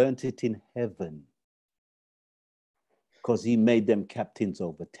 They learned it in heaven because he made them captains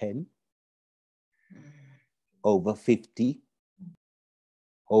over 10, over 50,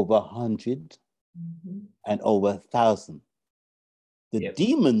 over 100, and over 1,000. The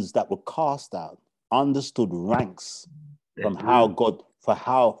demons that were cast out understood ranks from how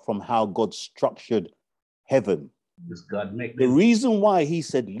God structured heaven. The reason why he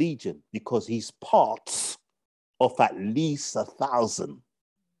said Legion, because he's part of at least 1,000,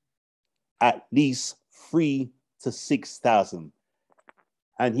 at least 3,000 to 6,000.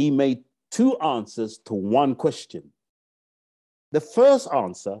 And he made two answers to one question. The first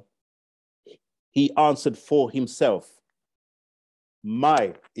answer, he answered for himself.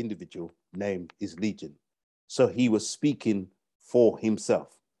 My individual name is Legion. So he was speaking for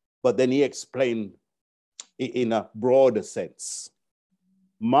himself. But then he explained it in a broader sense.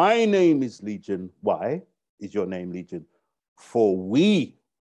 My name is Legion. Why is your name Legion? For we.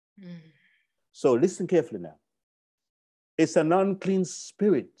 So listen carefully now. It's an unclean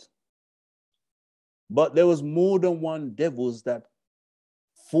spirit. But there was more than one devils that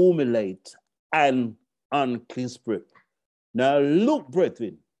formulate an unclean spirit. Now look,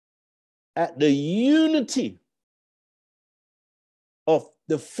 brethren, at the unity of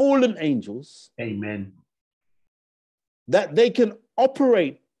the fallen angels. Amen. That they can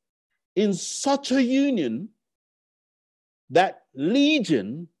operate in such a union that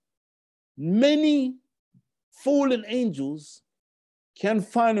Legion, many fallen angels can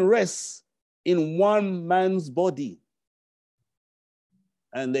find rest in one man's body.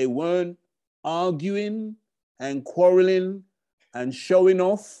 And they weren't arguing and quarreling and showing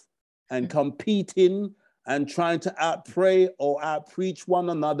off and competing and trying to outpray or outpreach one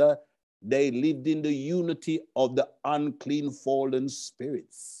another. They lived in the unity of the unclean fallen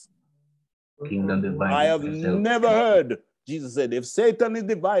spirits. Kingdom divided. I have never heard, Jesus said, if Satan is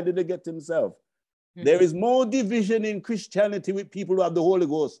divided against himself, there is more division in Christianity with people who have the Holy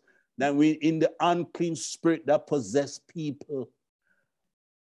Ghost than in the unclean spirit that possess people.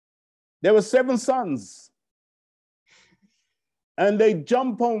 There were 7 sons, and they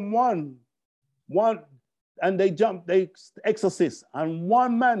jump on one, and they exorcist, and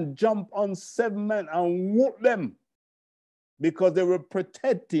one man jumped on 7 men and whooped them because they were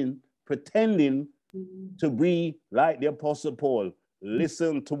pretending to be like the Apostle Paul.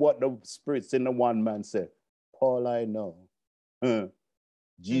 Listen to what the spirits in the one man said. Paul I know.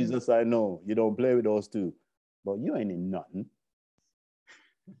 Jesus I know. You don't play with those two. But you ain't in nothing.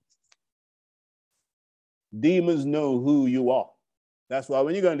 Demons know who you are. That's why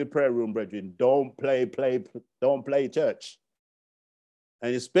when you go into the prayer room, brethren, don't play church.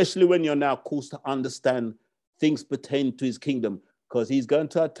 And especially when you're now caused to understand things pertaining to his kingdom, because he's going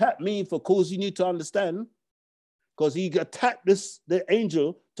to attack me for causing you to understand, because he attacked the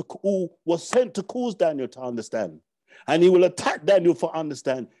angel who was sent to cause Daniel to understand. And he will attack Daniel for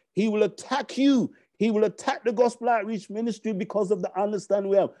understand. He will attack you. He will attack the gospel outreach ministry because of the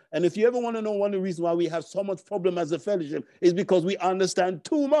understanding we have. And if you ever want to know one of the reasons why we have so much problem as a fellowship is because we understand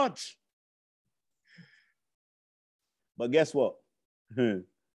too much. But guess what?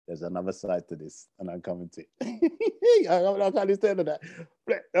 There's another side to this, and I'm coming to it. I can't stand that.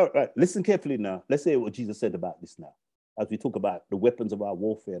 All right, listen carefully now. Let's hear what Jesus said about this now, as we talk about the weapons of our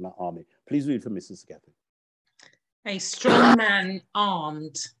warfare and our army. Please read for me, Sister Catherine. A strong man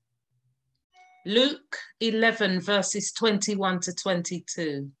armed. Luke 11, verses 21 to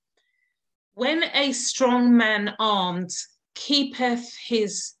 22. When a strong man armed keepeth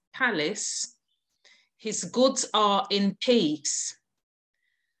his palace, his goods are in peace.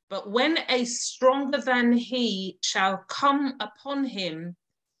 But when a stronger than he shall come upon him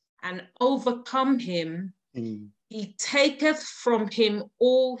and overcome him, he taketh from him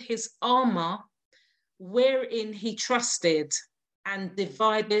all his armor wherein he trusted, and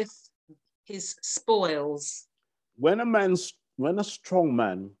divideth his spoils. When a strong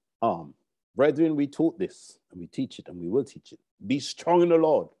man armed, brethren, we taught this and we teach it and we will teach it. Be strong in the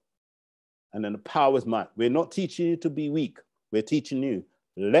Lord and in the power of might. We're not teaching you to be weak. We're teaching you,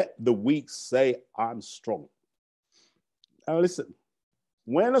 let the weak say, I'm strong. Now listen,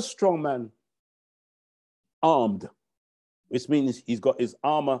 when a strong man armed, which means he's got his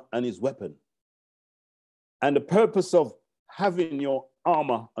armor and his weapon. And the purpose of having your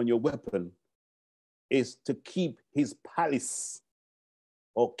armor and your weapon is to keep his palace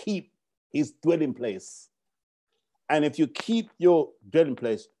or keep his dwelling place. And if you keep your dwelling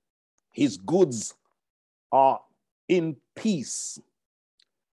place, his goods are in peace.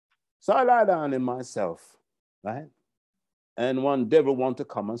 So I lie down in myself, right? And one devil want to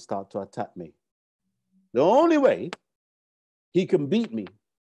come and start to attack me. The only way he can beat me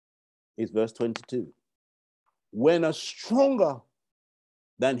is verse 22. When a stronger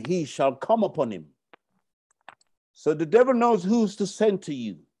than he shall come upon him. So the devil knows who's to send to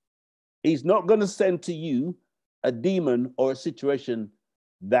you. He's not going to send to you a demon or a situation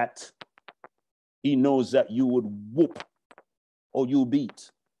that he knows that you would whoop or you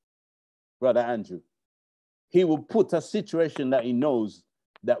beat, Brother Andrew. He will put a situation that he knows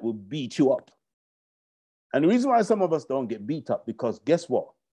that will beat you up. And the reason why some of us don't get beat up, because guess what?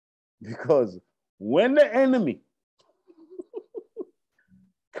 Because when the enemy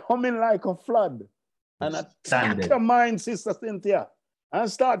coming like a flood and attack your mind, Sister Cynthia, and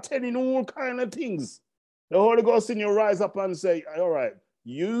start telling all kind of things, the Holy Ghost in you rise up and say, all right,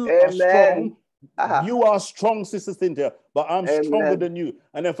 you are strong. You are strong, Sister Cynthia, but I'm stronger than you.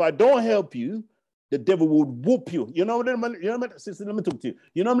 And if I don't help you, the devil would whoop you. You know, Sister, let me talk to you.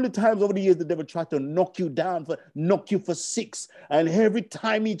 You know how many times over the years the devil tried to knock you for 6. And every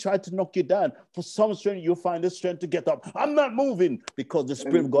time he tried to knock you down, for some strength, you'll find the strength to get up. I'm not moving because the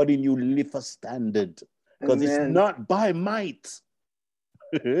Spirit of God in you lift a standard. Because it's not by might.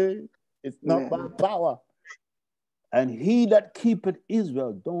 It's not by power. And he that keepeth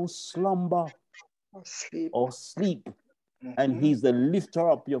Israel don't slumber or sleep. And he's the lifter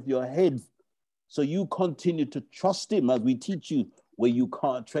up of your head. So you continue to trust him as we teach you where you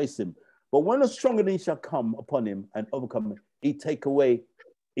can't trace him. But when a stronger than shall come upon him and overcome him, he take away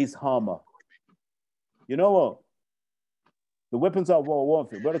his armor. You know what? The weapons of war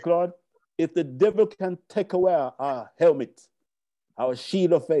warfare. Brother Claude, if the devil can take away our helmet, our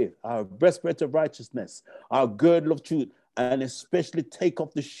shield of faith, our breastplate of righteousness, our girdle of truth, and especially take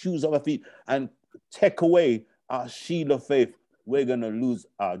off the shoes of our feet and take away our shield of faith, we're going to lose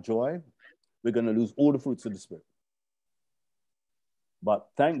our joy. We're going to lose all the fruits of the Spirit. But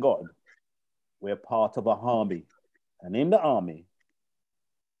thank God, we're part of an army. And in the army,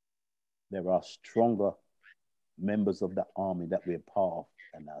 there are stronger members of the army that we're part of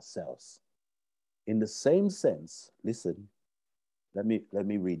than ourselves. In the same sense, listen, let me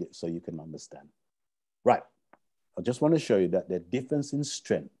read it so you can understand. Right. I just want to show you that the difference in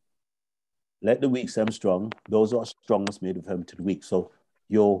strength. Let the weak say I'm strong. Those who are strong must be made firm to the weak. So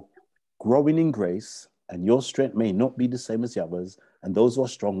you're growing in grace, and your strength may not be the same as the others, and those who are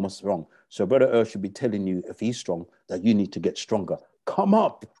strong must be strong. So Brother Earl should be telling you, if he's strong, that you need to get stronger. Come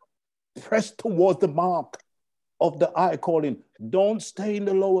up, press towards the mark. of the high calling. Don't stay in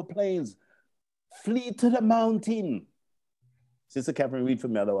the lower plains. Flee to the mountain. Sister Catherine, read for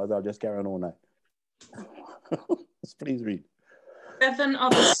me, otherwise I'll just carry on all night. Please read. 7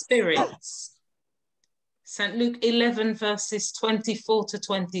 other spirits. St. Luke 11, verses 24 to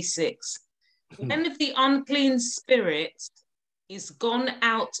 26. When the unclean spirit is gone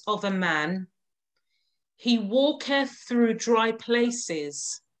out of a man, he walketh through dry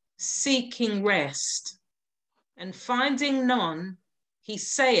places, seeking rest, and finding none, he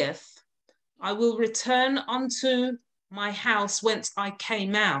saith, I will return unto my house whence I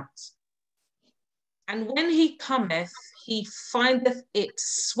came out. And when he cometh, he findeth it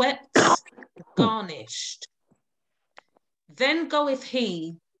swept, garnished. Then goeth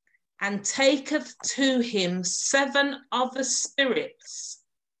he and taketh to him 7 other spirits,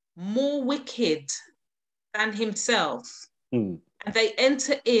 more wicked than himself, and they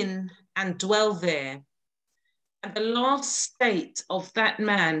enter in and dwell there. And the last state of that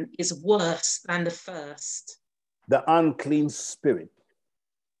man is worse than the first. The unclean spirit.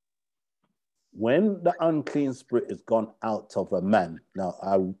 When the unclean spirit is gone out of a man, now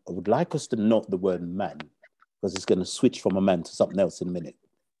I would like us to note the word man, because it's going to switch from a man to something else in a minute.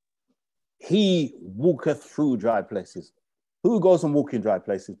 He walketh through dry places. Who goes and walk in dry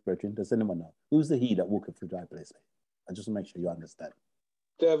places, brethren? Does anyone know? Who's the he that walketh through dry places? I just want to make sure you understand.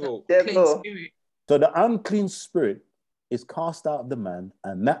 Devil. Devil. So the unclean spirit is cast out of the man,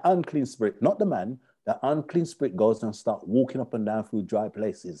 and that unclean spirit, not the man, the unclean spirit goes and starts walking up and down through dry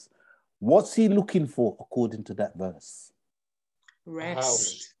places. What's he looking for according to that verse?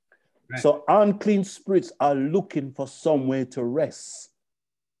 Rest. So unclean spirits are looking for somewhere to rest.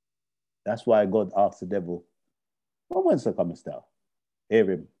 That's why God asked the devil, "From whence comest thou?" Hear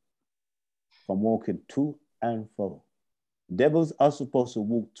him. From walking to and fro. Devils are supposed to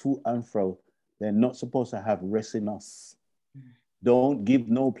walk to and fro. They're not supposed to have rest in us. Don't give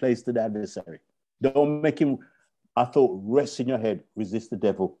no place to the adversary. Don't make him, I thought, rest in your head, resist the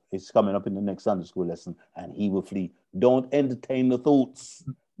devil. It's coming up in the next Sunday school lesson, and he will flee. Don't entertain the thoughts.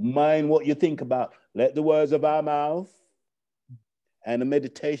 Mind what you think about. Let the words of our mouth and the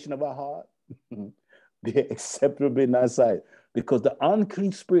meditation of our heart be acceptable in thy sight. Because the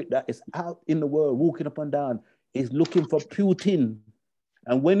unclean spirit that is out in the world, walking up and down, is looking for Putin.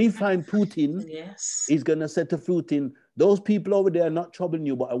 And when he finds Putin, he's going to say to Putin, those people over there are not troubling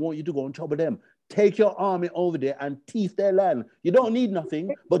you, but I want you to go and trouble them. Take your army over there and thief their land. You don't need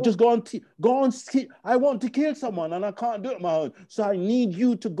nothing, but just go and see. I want to kill someone and I can't do it on my own. So I need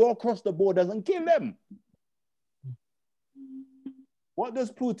you to go across the borders and kill them. What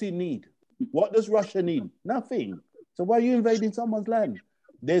does Putin need? What does Russia need? Nothing. So why are you invading someone's land?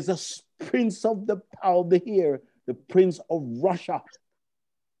 There's a prince of the power of the air, the prince of Russia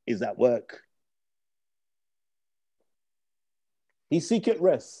is at work. He seeketh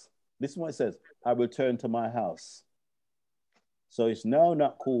rest. This is what it says. I return to my house. So it's now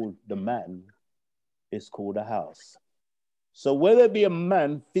not called the man, it's called a house. So whether it be a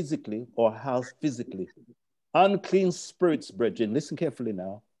man physically or a house physically, unclean spirits, brethren, listen carefully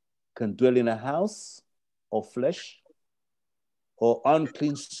now, can dwell in a house or flesh, or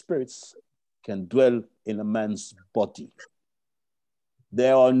unclean spirits can dwell in a man's body. They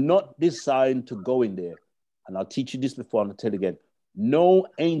are not designed to go in there. And I'll teach you this before, and I'll tell you again. No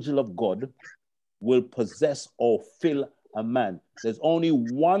angel of God will possess or fill a man. There's only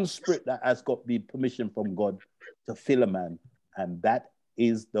one spirit that has got the permission from God to fill a man, and that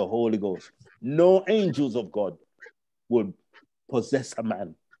is the Holy Ghost. No angels of God will possess a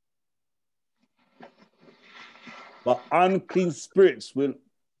man. But unclean spirits will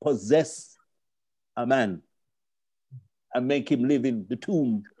possess a man and make him live in the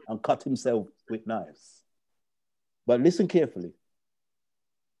tomb and cut himself with knives. But listen carefully.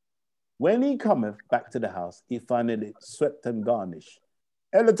 When he cometh back to the house, he findeth it swept and garnished.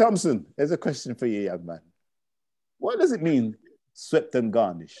 Ella Thompson, there's a question for you, young man. What does it mean, swept and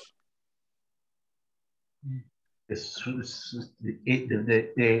garnished? It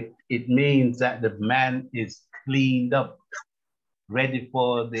means that the man is cleaned up, ready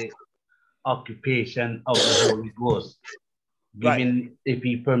for the occupation of the Holy Ghost. Given, right. If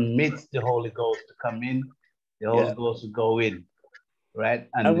he permits the Holy Ghost to come in, the Holy Ghost will go in, right?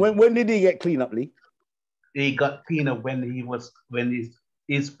 And when did he get cleaned up, Lee? He got cleaned up when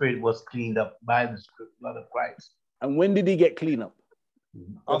his spirit was cleaned up by the blood of Christ. And when did he get cleaned up?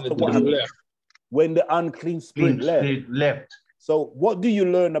 After what happened? When the unclean spirit left. So what do you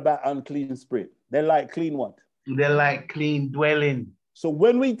learn about unclean spirit? They're like clean what? They're like clean dwelling. So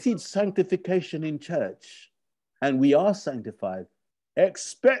when we teach sanctification in church, and we are sanctified,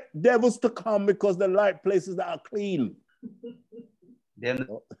 Expect devils to come because the light places that are clean.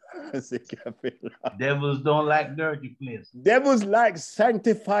 Devils don't like dirty places. Devils like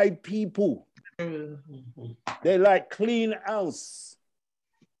sanctified people. They like clean house.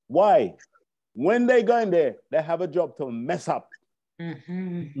 Why? When they go in there, they have a job to mess up.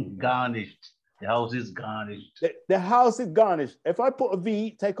 Garnished. The house is garnished. The house is garnished. If I put a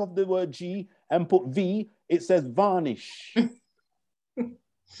V, take off the word G and put V, it says varnish.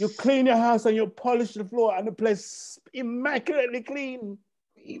 You clean your house and you polish the floor and the place immaculately clean.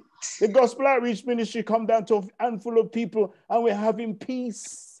 The Gospel Outreach Ministry come down to a handful of people and we're having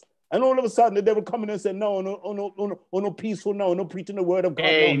peace. And all of a sudden the devil come in and say, no peaceful, no preaching the word of God.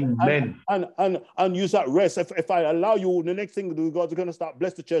 Amen. No. And use that rest. If I allow you, the next thing to do, God's going to start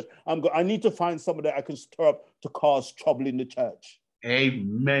bless the church. I need to find somebody that I can stir up to cause trouble in the church.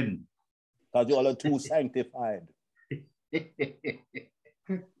 Amen. Because you all are too sanctified.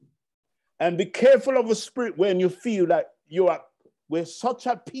 And be careful of a spirit when you feel like we're such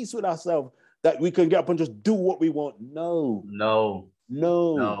at peace with ourselves that we can get up and just do what we want. No.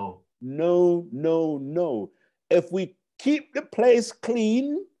 If we keep the place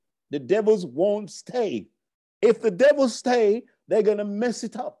clean, the devils won't stay. If the devils stay, they're going to mess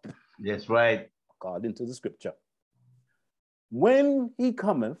it up. That's right. According to the scripture. When he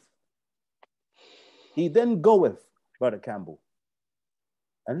cometh, he then goeth, Brother Campbell.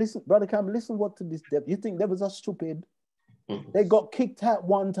 And listen, Brother Campbell, listen what to this devil. You think devils are stupid? They got kicked out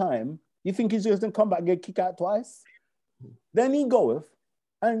one time. You think he's just going to come back and get kicked out twice? Then he goeth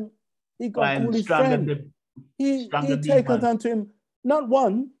and he got call his friend. He taketh unto him not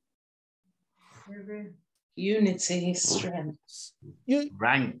one. Unity, strength.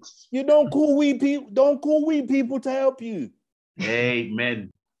 Ranks. You don't call we people to help you.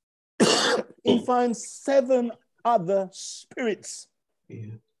 Amen. He finds 7 other spirits.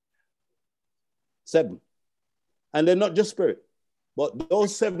 7. And they're not just spirit, but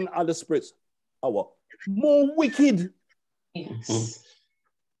those 7 other spirits are what? More wicked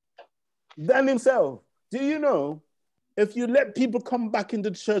than himself. Do you know, if you let people come back into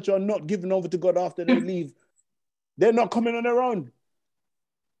the church or not given over to God after they leave, they're not coming on their own.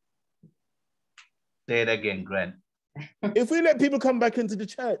 Say it again, Grant. If we let people come back into the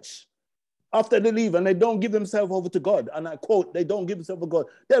church after they leave and they don't give themselves over to God, and I quote, they don't give themselves to God,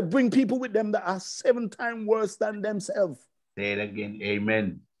 they'll bring people with them that are 7 times worse than themselves. Say it again,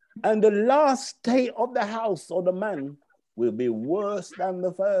 amen. And the last state of the house or the man will be worse than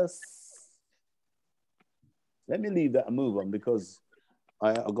the first. Let me leave that and move on because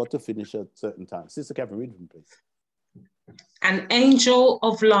I got to finish at a certain time. Sister Catherine, read them, please. An angel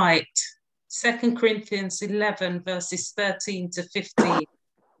of light, 2 Corinthians 11, verses 13 to 15.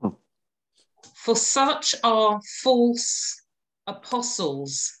 For such are false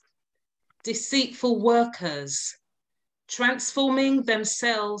apostles, deceitful workers, transforming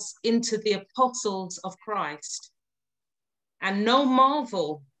themselves into the apostles of Christ. And no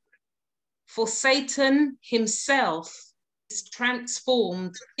marvel, for Satan himself is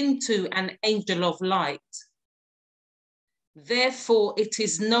transformed into an angel of light. Therefore, it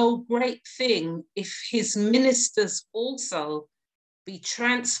is no great thing if his ministers also be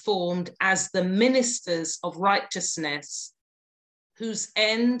transformed as the ministers of righteousness, whose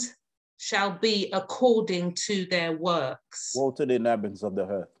end shall be according to their works. Woe to the inhabitants of the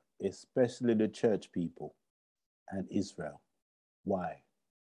earth, especially the church people and Israel. Why?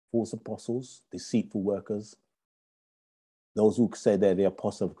 False apostles, deceitful workers, those who say they're the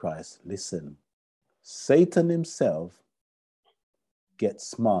apostle of Christ. Listen, Satan himself gets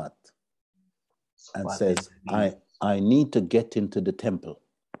smart and says, I need to get into the temple.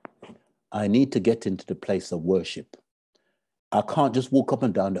 I need to get into the place of worship. I can't just walk up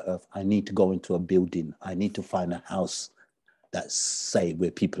and down the earth. I need to go into a building. I need to find a house that's saved,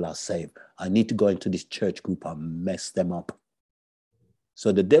 where people are saved. I need to go into this church group and mess them up.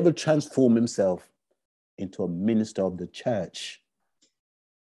 So the devil transformed himself into a minister of the church.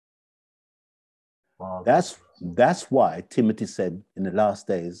 Wow. That's why Timothy said in the last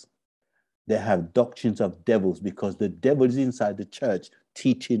days, they have doctrines of devils, because the devil is inside the church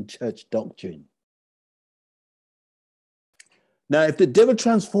teaching church doctrine. Now, if the devil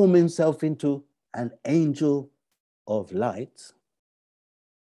transforms himself into an angel of light,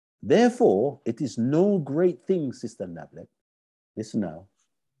 therefore, it is no great thing, Sister Nablet, listen now,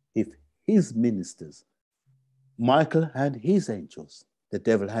 if his ministers, Michael had his angels, the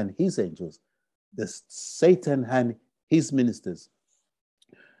devil had his angels, Satan had his ministers.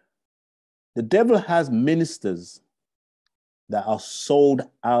 The devil has ministers that are sold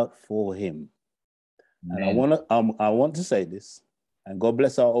out for him. And I want to say this. And God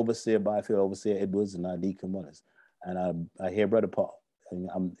bless our overseer, Byfield Overseer Edwards, and our deacon Wallace. And I hear Brother Paul.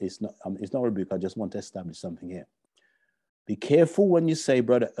 And it's not a rebuke. I just want to establish something here. Be careful when you say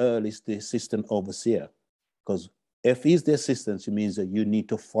Brother Earl is the assistant overseer, because if he's the assistant, it means that you need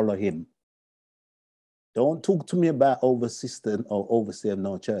to follow him. Don't talk to me about assistant or overseer of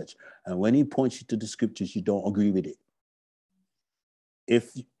no church. And when he points you to the scriptures, you don't agree with it.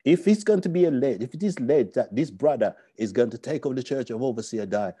 If it's going to be if it is led that this brother is going to take over the church of overseer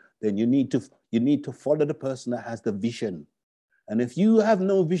die, then you need to follow the person that has the vision. And if you have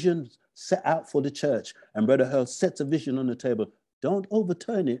no vision set out for the church, and Brother Earl sets a vision on the table, don't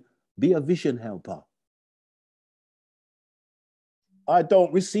overturn it. Be a vision helper. I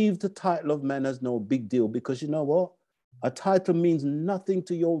don't receive the title of man as no big deal, because you know what? A title means nothing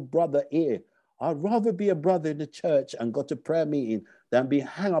to your brother here. I'd rather be a brother in the church and go to prayer meeting than be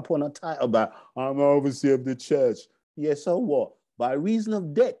hung up on a title about, I'm overseer of the church. Yeah, so what? By reason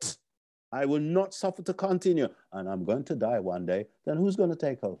of debt, I will not suffer to continue, and I'm going to die one day. Then who's going to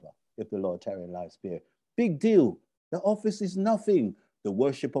take over if the Lord tarry in life spare? Big deal. The office is nothing. The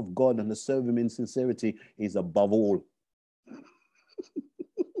worship of God and the serve him in sincerity is above all.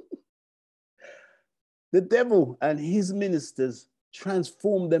 The devil and his ministers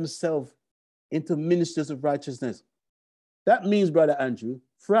transform themselves into ministers of righteousness. That means, Brother Andrew,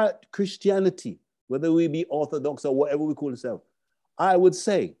 throughout Christianity, whether we be Orthodox or whatever we call ourselves, I would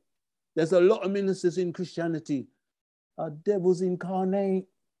say there's a lot of ministers in Christianity are devils incarnate.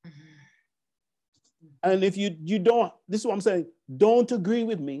 And if you don't, this is what I'm saying, don't agree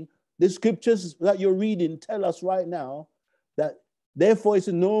with me. The scriptures that you're reading tell us right now that therefore it's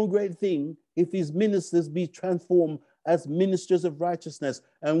no great thing if his ministers be transformed as ministers of righteousness.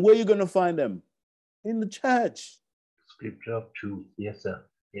 And where are you going to find them? In the church. Scripture of truth. Yes, sir.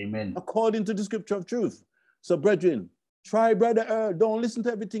 Amen. According to the scripture of truth. So, brethren, try Brother Earl. Don't listen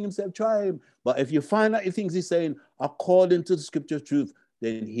to everything himself. Try him. But if you find out the things he's saying according to the scripture of truth,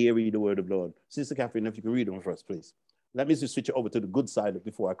 then hear ye the word of the Lord. Sister Catherine, if you can read them for us, please. Let me just switch it over to the good side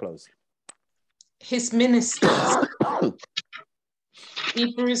before I close. His ministers.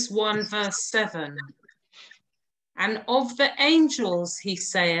 Hebrews 1 verse 7. And of the angels he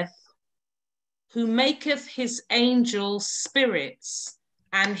saith, who maketh his angels spirits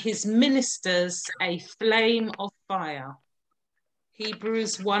and his ministers a flame of fire.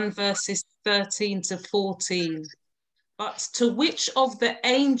 Hebrews 1 verses 13 to 14. But to which of the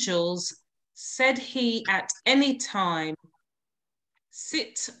angels said he at any time,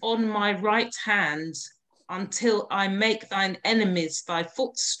 sit on my right hand until I make thine enemies thy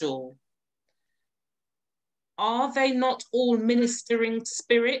footstool? Are they not all ministering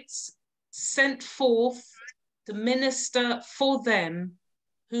spirits sent forth to minister for them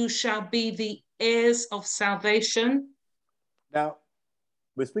who shall be the heirs of salvation? Now,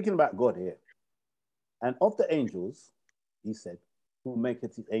 we're speaking about God here. And of the angels, he said, who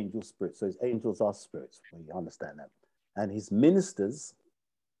maketh his angels spirits. So his angels are spirits. We understand that. And his ministers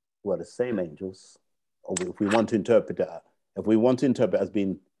were the same angels. Or if we want to interpret that, if we want to interpret as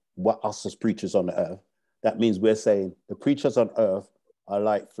being what us as preachers on the earth, that means we're saying the preachers on earth are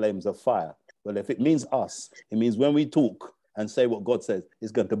like flames of fire. Well, if it means us, it means when we talk and say what God says,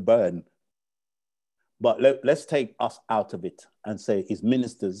 it's going to burn. But let's take us out of it and say his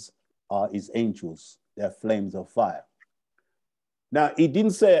ministers are his angels. They're flames of fire. Now, he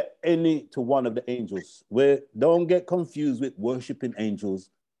didn't say any to one of the angels. Don't get confused with worshiping angels.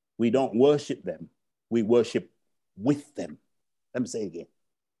 We don't worship them. We worship with them. Let me say it again.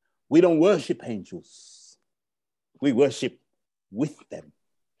 We don't worship angels. We worship with them.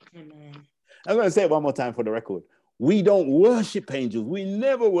 Amen. I'm going to say it one more time for the record. We don't worship angels. We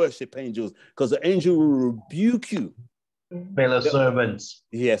never worship angels because the angel will rebuke you. Fellow servants.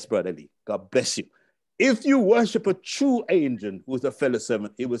 Yes, Brother Lee. God bless you. If you worship a true angel who's a fellow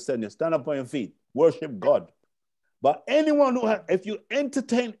servant, he will send you, stand up on your feet, worship God. But anyone if you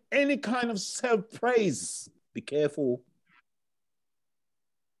entertain any kind of self-praise, be careful.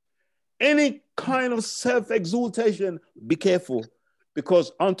 Any kind of self-exaltation, be careful.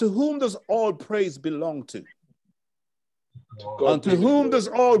 Because unto whom does all praise belong to? Unto whom does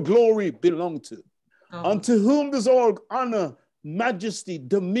all glory belong to? Unto whom does all honor, majesty,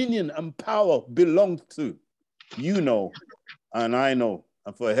 dominion, and power belong to? You know, and I know,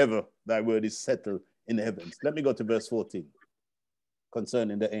 and forever thy word is settled in the heavens. Let me go to verse 14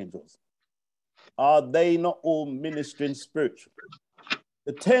 concerning the angels. Are they not all ministering spiritual?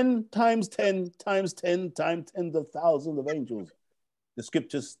 The 10 times 10 times 10 times tens of thousands of angels, the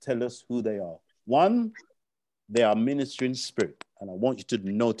scriptures tell us who they are. One, they are ministering spirit. And I want you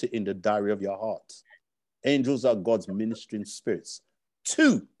to note it in the diary of your heart. Angels are God's ministering spirits.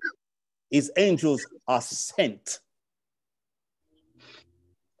 2, his angels are sent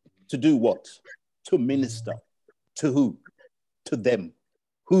to do what? To minister. To who? To them.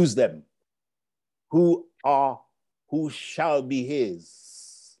 Who's them? Who shall be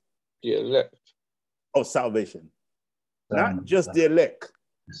his? The elect. Of salvation. Not just the elect,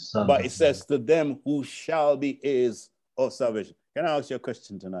 but it says to them who shall be heirs of salvation. Can I ask you a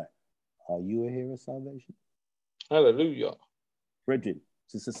question tonight? Are you a heir of salvation? Hallelujah. Bridget,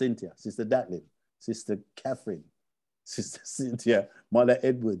 Sister Cynthia, Sister Datlin, Sister Catherine, Sister Cynthia, Mother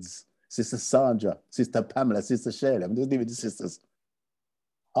Edwards, Sister Sandra, Sister Pamela, Sister Shirley. I'm just leaving the sisters.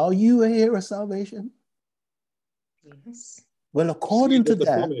 Are you a heir of salvation? Yes. Well, according to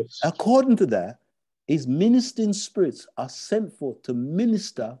that, his ministering spirits are sent forth to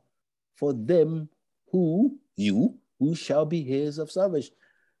minister for them who shall be heirs of salvation.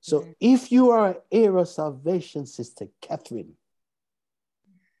 So if you are an heir of salvation, Sister Catherine,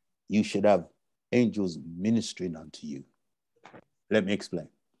 you should have angels ministering unto you. Let me explain.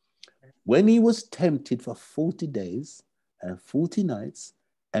 When he was tempted for 40 days and 40 nights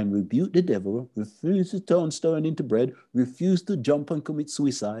and rebuked the devil, refused to turn stone into bread, refused to jump and commit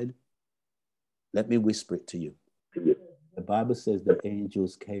suicide, let me whisper it to you. The Bible says the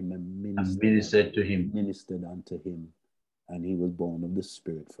angels came and ministered to him, ministered unto him, and he was born of the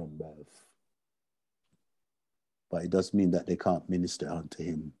Spirit from birth. But it does mean that they can't minister unto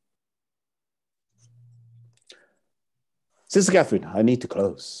him. Sister Catherine, I need to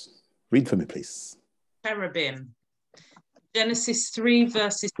close. Read for me, please. Cherubim. Genesis 3,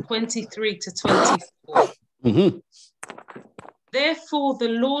 verses 23 to 24. Mm-hmm. Therefore the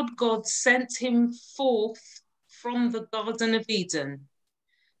Lord God sent him forth from the Garden of Eden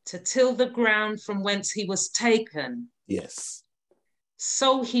to till the ground from whence he was taken. Yes.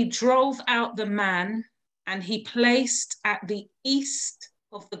 So he drove out the man, and he placed at the east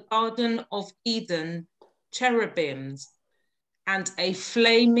of the Garden of Eden cherubims and a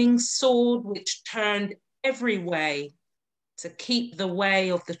flaming sword which turned every way to keep the way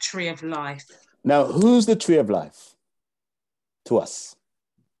of the tree of life. Now, who's the tree of life to us?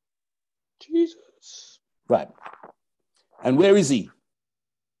 Jesus. Right. And where is he?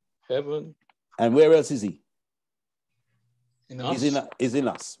 Heaven. And where else is he? In us. Is in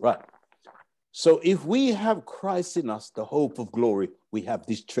us. Right. So if we have Christ in us, the hope of glory, we have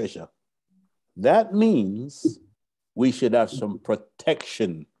this treasure. That means we should have some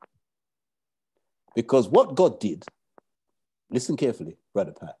protection. Because what God did, listen carefully,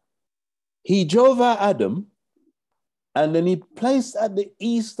 Brother Pat. He drove out Adam, and then he placed at the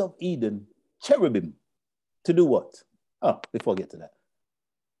east of Eden cherubim to do what? Oh, before I get to that.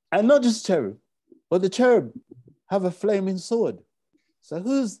 And not just cherub, but the cherub have a flaming sword. So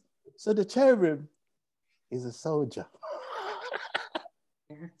the cherubim is a soldier.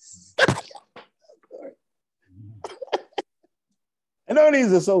 Yes. And not only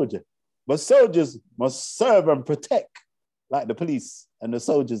is a soldier, but soldiers must serve and protect, like the police and the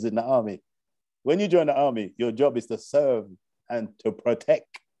soldiers in the army. When you join the army, your job is to serve and to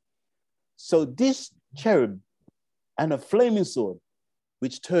protect. So this cherub and a flaming sword,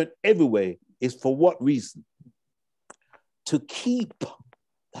 which turned every way, is for what reason? To keep.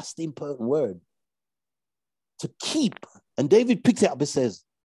 That's the important word. To keep. And David picks it up and says,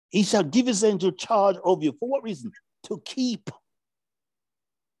 he shall give his angel charge over you. For what reason? To keep.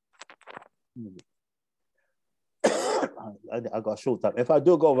 I got a short time. If I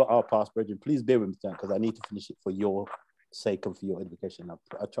do go over our past, brethren, please bear with me because I need to finish it for your sake and for your education.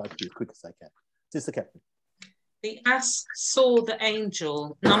 I'll try to be as quick as I can. Sister Catherine. The ass saw the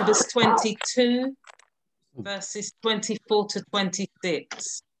angel, Numbers 22, verses 24 to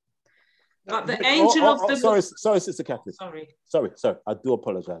 26. But the angel of the Lord... Sorry, Sister Catherine. Sorry. Sorry. I do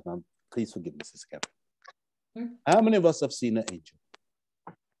apologize. Now, please forgive me, Sister Catherine. How many of us have seen an angel?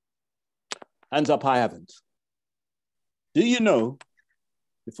 Hands up, I haven't. Do you know,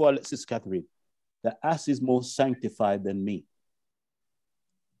 before I let Sister Catherine read, the ass is more sanctified than me?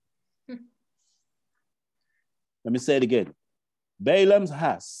 Let me say it again. Balaam's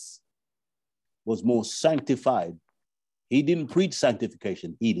ass was more sanctified. He didn't preach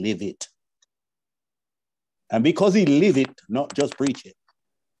sanctification, he lived it. And because he lived it, not just preach it,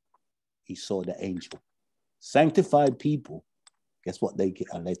 he saw the angel. Sanctified people, guess what they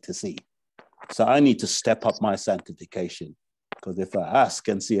are led to see? So I need to step up my sanctification, because if I ask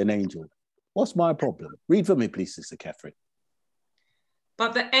and see an angel, what's my problem? Read for me, please, Sister Catherine.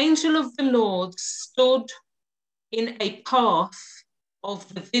 But the angel of the Lord stood in a path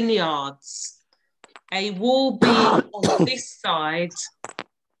of the vineyards, a wall being on this side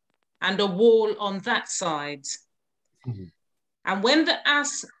and a wall on that side. And when the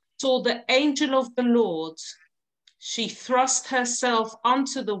ass saw the angel of the Lord, she thrust herself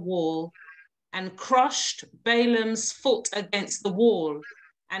onto the wall and crushed Balaam's foot against the wall,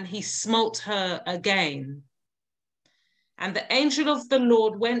 and he smote her again. And the angel of the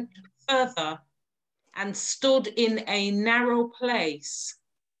Lord went further and stood in a narrow place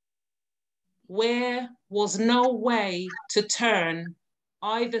where was no way to turn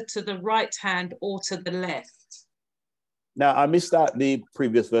either to the right hand or to the left. Now, I missed out the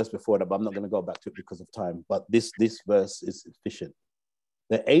previous verse before that, but I'm not going to go back to it because of time. But this verse is sufficient.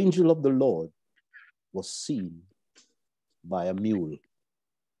 The angel of the Lord was seen by a mule.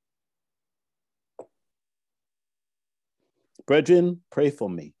 Brethren, pray for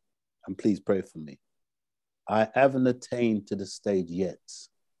me, and please pray for me. I haven't attained to the stage yet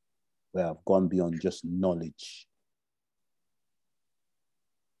where I've gone beyond just knowledge.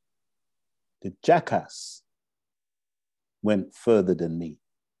 The jackass went further than me.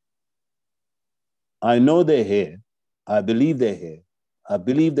 I know they're here. I believe they're here. I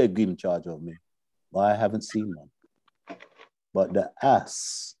believe they're in charge of me, but I haven't seen one. But the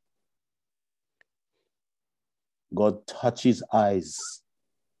ass, God touches eyes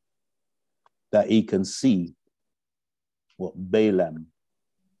that he can see what Balaam,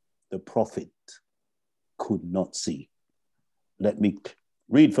 the prophet, could not see. Let me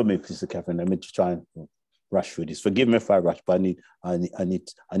read for me, Sister Catherine. Let me try and rush through this. Forgive me if I rush, but I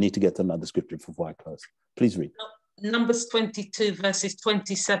need to get to another scripture before I close. Please read. Numbers 22, verses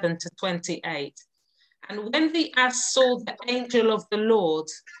 27 to 28. And when the ass saw the angel of the Lord,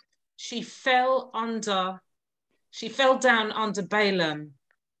 she fell down under Balaam,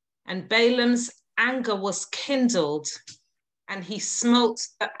 and Balaam's anger was kindled, and he smote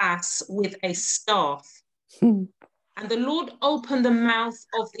the ass with a staff. And the Lord opened the mouth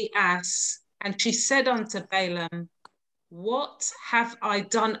of the ass, and she said unto Balaam, what have I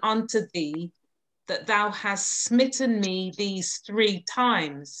done unto thee, that thou hast smitten me these 3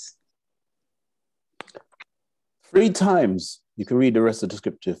 times? 3 times. You can read the rest of the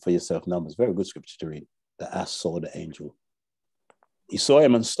scripture for yourself. Numbers, very good scripture to read. The ass saw the angel. He saw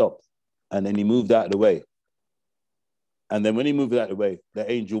him and stopped, and then he moved out of the way. And then when he moved out of the way, the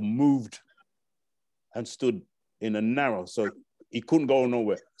angel moved and stood in a narrow, so he couldn't go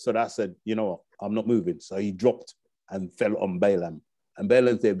nowhere. So that said, you know what, I'm not moving. So he dropped and fell on Balaam. And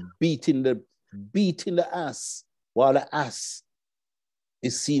Balaam said, beating the ass, while the ass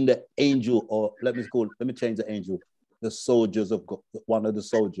is seeing the angel, or let me change the angel, the soldiers of God, one of the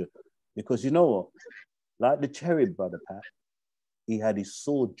soldiers. Because you know what, like the cherub, Brother Pat, he had his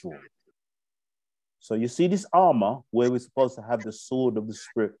sword drawn. So you see this armor where we're supposed to have the sword of the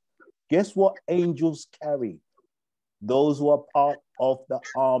Spirit. Guess what angels carry? Those who are part of the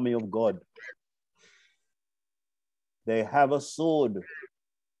army of God. They have a sword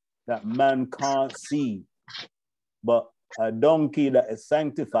that man can't see, but a donkey that is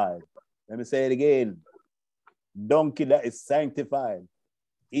sanctified. Let me say it again. Donkey that is sanctified.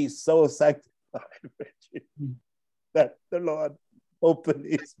 He's so sanctified that the Lord opened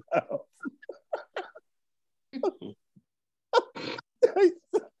his mouth.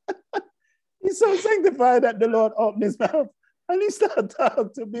 He's so sanctified that the Lord opened his mouth and he started talking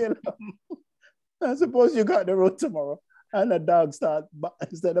to Balaam. I suppose you got the road tomorrow and the dog start,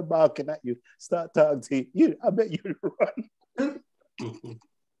 instead of barking at you, start talking to you. I bet you'd run.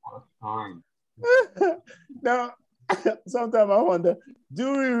 Now, sometimes I wonder,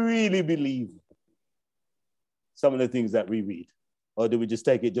 do we really believe some of the things that we read? Or do we just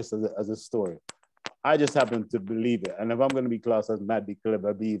take it just as a story? I just happen to believe it. And if I'm going to be classed as madly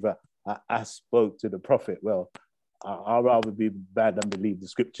clever believer, I spoke to the prophet. Well, I'd rather be bad than believe the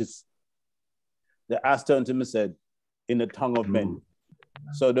scriptures. The ass turned to him and said, in the tongue of men.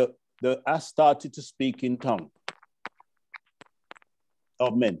 So the ass started to speak in tongue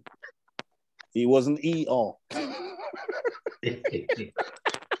of men. He wasn't E-R.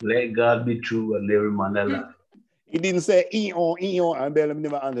 Let God be true and every man a lie. He didn't say E-on, and Balaam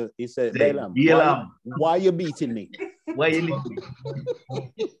never understood. He said, Balaam, why you beating me? Why you leaving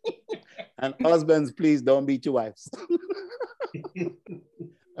me? And husbands, please don't beat your wives.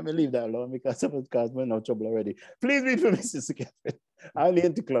 Let me leave that alone because someone's caused me no trouble already. Please read for me, Sister Catherine. I only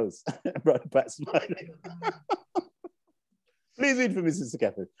need to close. Brother Pat smiling. Please read for me, Sister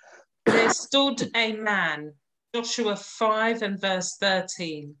Catherine. There stood a man, Joshua 5 and verse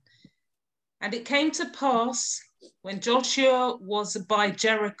 13. And it came to pass, when Joshua was by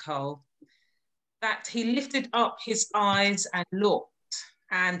Jericho, that he lifted up his eyes and looked,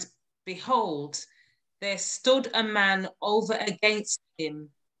 and behold, there stood a man over against him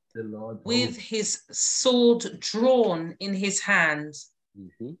The Lord with his sword drawn in his hand.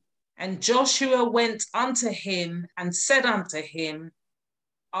 And Joshua went unto him and said unto him,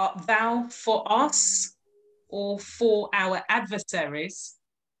 Art thou for us or for our adversaries?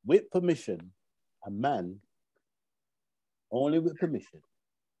 With permission, a man, only with permission,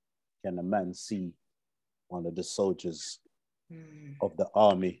 can a man see one of the soldiers of the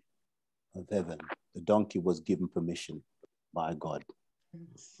army of heaven. The donkey was given permission by God.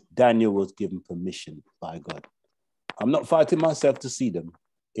 Daniel was given permission by God. I'm not fighting myself to see them.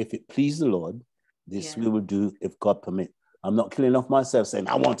 If it please the Lord, this we will do if God permit. I'm not killing off myself saying,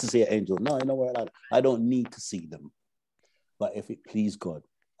 I want to see an angel. No, you know what? I don't need to see them. But if it please God,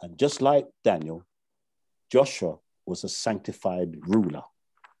 and just like Daniel, Joshua was a sanctified ruler.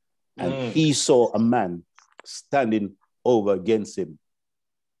 And he saw a man standing over against him.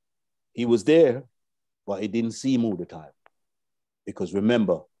 He was there, but he didn't see him all the time. Because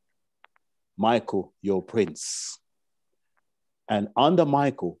remember, Michael, your prince. And under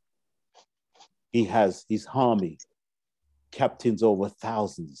Michael, he has his army, captains over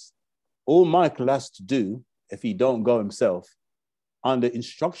thousands. All Michael has to do, if he don't go himself, under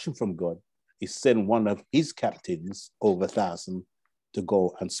instruction from God, is send one of his captains over 1,000 to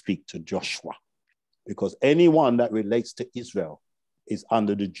go and speak to Joshua. Because anyone that relates to Israel is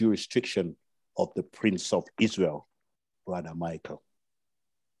under the jurisdiction of the Prince of Israel, Brother Michael.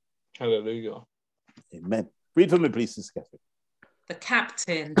 Hallelujah. Amen. Read for me, please, Sister Catherine. The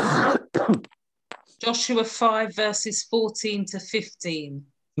captain. Joshua 5, verses 14 to 15.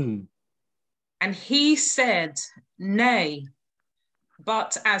 And he said, Nay,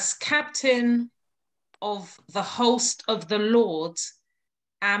 but as captain of the host of the Lord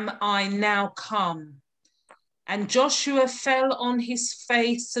am I now come. And Joshua fell on his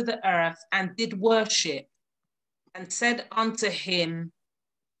face to the earth and did worship, and said unto him,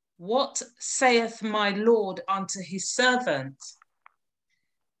 What saith my Lord unto his servant?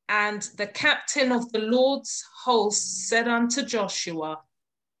 And the captain of the Lord's host said unto Joshua,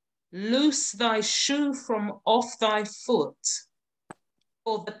 Loose thy shoe from off thy foot,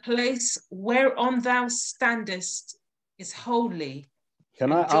 for the place whereon thou standest is holy.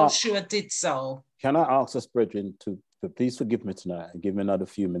 And Joshua did so. Can I ask us, brethren, to please forgive me tonight and give me another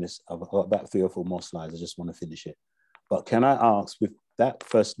few minutes. I've got about 3 or 4 more slides. I just want to finish it. But can I ask, with that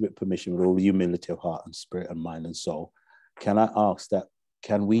first, with permission, with all the humility of heart and spirit and mind and soul, can I ask that,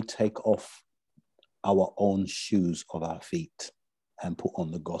 can we take off our own shoes of our feet and put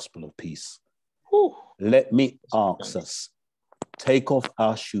on the gospel of peace? Let me ask us, take off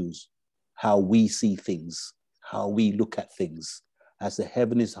our shoes, how we see things, how we look at things. As the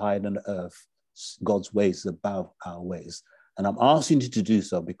heaven is higher than the earth, God's ways is above our ways. And I'm asking you to do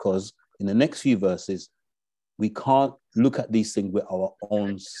so because in the next few verses, we can't look at these things with our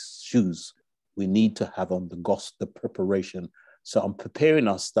own shoes. We need to have on the gospel, the preparation. So I'm preparing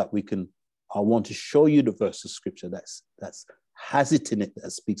us that we can, I want to show you the verse of scripture that's has it in it that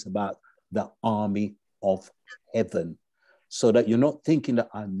speaks about the army of heaven, so that you're not thinking that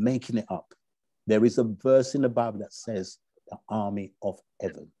I'm making it up. There is a verse in the Bible that says the army of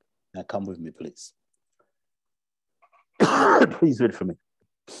heaven. Now come with me, please. Please read for me,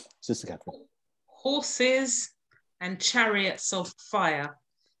 Sister Catherine. Horses and chariots of fire.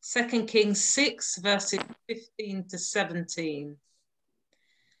 2 Kings 6, verses 15 to 17.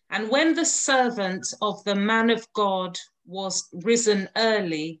 And when the servant of the man of God was risen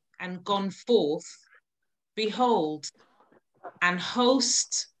early and gone forth, behold, an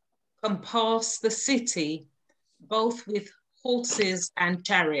host compassed the city, both with horses and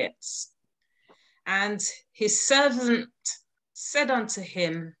chariots. And his servant said unto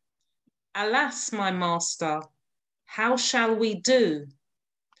him, Alas, my master, how shall we do?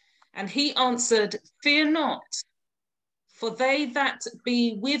 And he answered, Fear not, for they that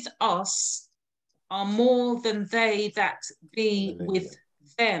be with us are more than they that be with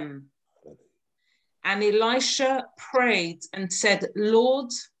them. And Elisha prayed and said,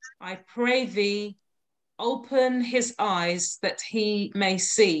 Lord, I pray thee, open his eyes that he may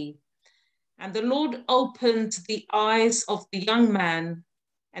see. And the Lord opened the eyes of the young man,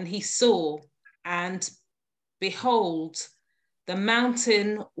 and he saw, and behold, the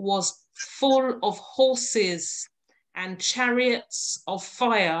mountain was full of horses and chariots of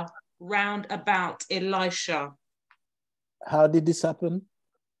fire round about Elisha. How did this happen?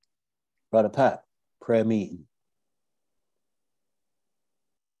 Brother Pat, prayer meeting.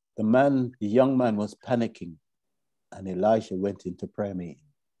 The young man was panicking, and Elisha went into prayer meeting.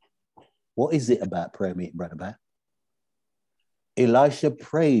 What is it about prayer meeting, Brother Pat? Elisha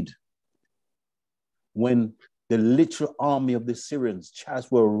prayed when The literal army of the Syrians, chariots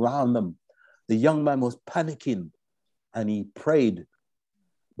were around them. The young man was panicking and he prayed.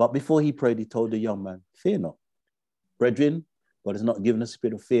 But before he prayed, he told the young man, fear not. Brethren, God has not given us a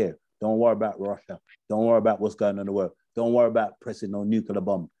spirit of fear. Don't worry about Russia. Don't worry about what's going on in the world. Don't worry about pressing no nuclear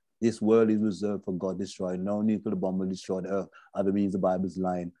bomb. This world is reserved for God to destroy. No nuclear bomb will destroy the earth. Other means the Bible is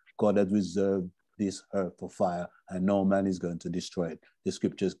lying. God has reserved this earth for fire and no man is going to destroy it. The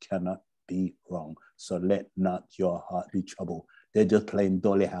scriptures cannot be wrong. So let not your heart be troubled. They're just playing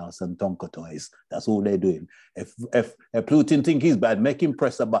dolly house and Tonka toys. That's all they're doing. If Putin think he's bad, make him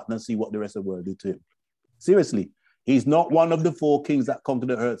press a button and see what the rest of the world do to him. Seriously, he's not one of the 4 kings that conquered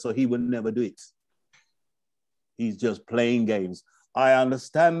the earth, so he will never do it. He's just playing games. I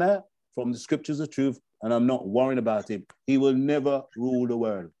understand that from the scriptures of truth, and I'm not worrying about him. He will never rule the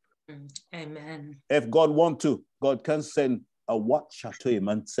world. Amen. If God want to, God can send a watcher to him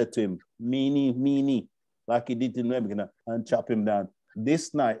and say to him, meanie, meanie, like he did in the beginning, and chop him down.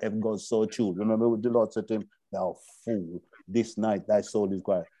 This night, if God so choose, remember what the Lord said to him, thou fool, this night thy soul is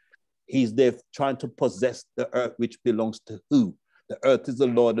quiet. He's there trying to possess the earth which belongs to who? The earth is the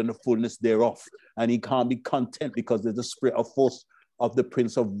Lord and the fullness thereof. And he can't be content because there's a spirit of force of the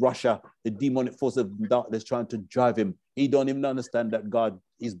prince of Russia, the demonic force of darkness trying to drive him. He don't even understand that God,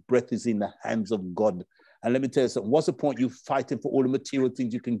 his breath is in the hands of God. And let me tell you something, what's the point you fighting for all the material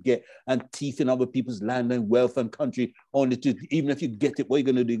things you can get and thieving other people's land and wealth and country, only to, even if you get it, what are you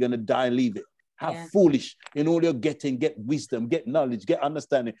going to do? You're going to die and leave it. How foolish. In all you're getting, get wisdom, get knowledge, get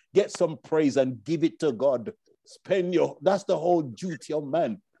understanding, get some praise and give it to God. Spend your, that's the whole duty of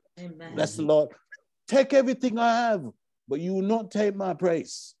man. Amen. Bless the Lord. Take everything I have, but you will not take my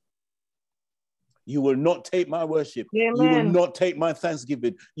praise. You will not take my worship. Amen. You will not take my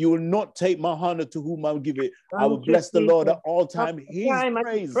thanksgiving. You will not take my honor to whom I will give it. I will bless the Lord at all time. His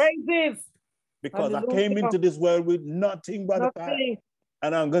praise. Praises. Because I came into this world with nothing but a power.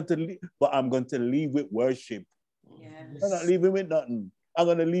 And I'm going to leave, but I'm going to leave with worship. Yes. I'm not leaving with nothing. I'm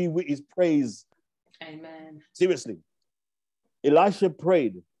going to leave with his praise. Amen. Seriously. Elisha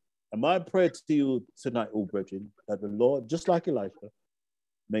prayed. And my prayer to you tonight, oh brethren, that the Lord, just like Elisha,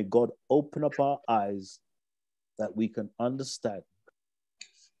 may God open up our eyes that we can understand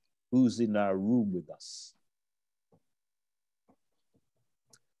who's in our room with us.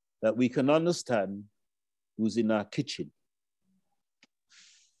 That we can understand who's in our kitchen.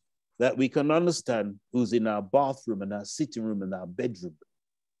 That we can understand who's in our bathroom and our sitting room and our bedroom.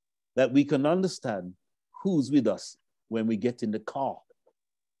 That we can understand who's with us when we get in the car.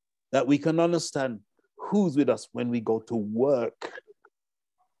 That we can understand who's with us when we go to work.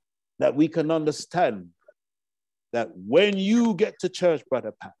 That we can understand that when you get to church,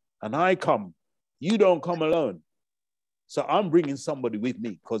 Brother Pat, and I come, you don't come alone. So I'm bringing somebody with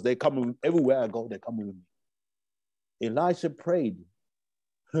me because they come everywhere I go, they come with me. Elisha prayed.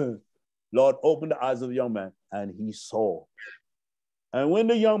 Lord, open the eyes of the young man, and he saw. And when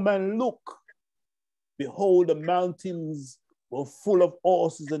the young man looked, behold, the mountains were full of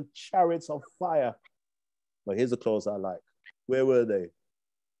horses and chariots of fire. But here's the close I like. Where were they?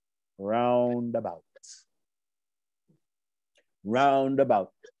 Round about. Round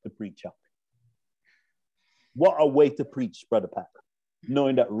about the preacher. What a way to preach, Brother Pat.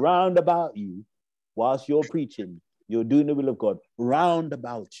 Knowing that round about you, whilst you're preaching, you're doing the will of God, round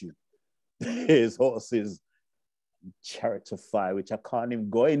about you, there's horses, chariots of fire, which I can't even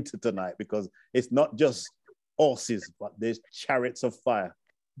go into tonight because it's not just horses, but there's chariots of fire.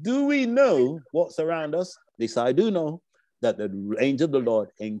 Do we know what's around us? This I do know, that the angel of the Lord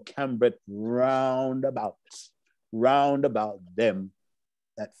encampeth round about them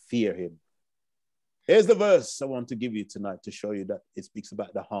that fear him. Here's the verse I want to give you tonight to show you that it speaks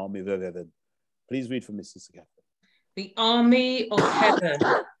about the army of heaven. Please read for me, Sister Catherine. The army of heaven.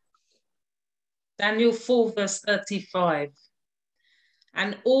 Daniel 4, verse 35.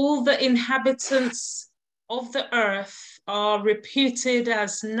 And all the inhabitants of the earth are reputed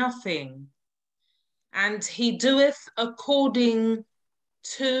as nothing, and he doeth according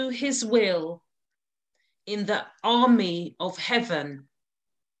to his will in the army of heaven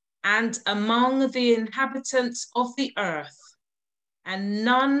and among the inhabitants of the earth, and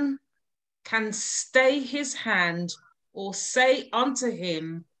none can stay his hand or say unto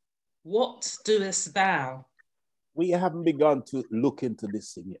him, what doest thou? We haven't begun to look into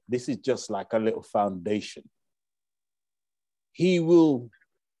this thing yet. This is just like a little foundation. He will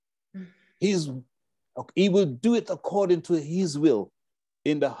do it according to his will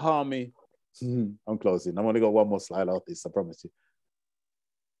in the army. I'm closing. I'm going to go one more slide out this, I promise you.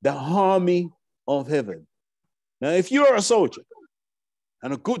 The army of heaven. Now, if you're a soldier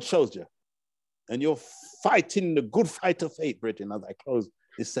and a good soldier, and you're fighting the good fight of faith, brethren, as I close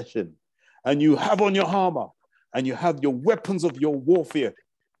this session, and you have on your armor, and you have your weapons of your warfare,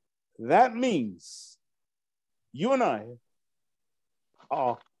 that means you and I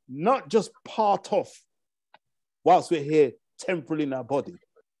are not just part of, whilst we're here temporarily in our body,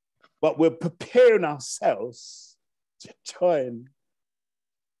 but we're preparing ourselves to join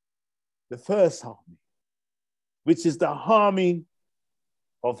the first army, which is the army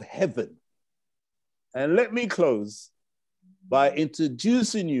of heaven. And let me close by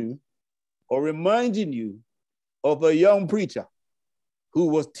introducing you or reminding you of a young preacher who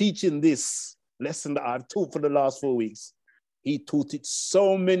was teaching this lesson that I've taught for the last 4 weeks. He taught it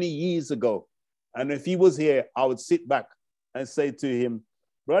so many years ago. And if he was here, I would sit back and say to him,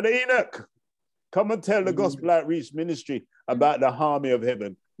 Brother Enoch, come and tell the Gospel Outreach Ministry about the army of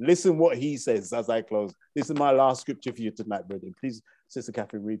heaven. Listen what he says as I close. This is my last scripture for you tonight, brethren. Please, Sister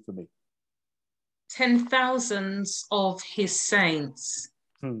Catherine, read for me. 10,000 of his saints.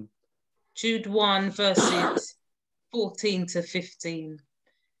 Jude 1, verses 14 to 15.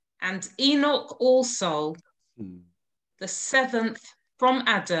 And Enoch also, the seventh from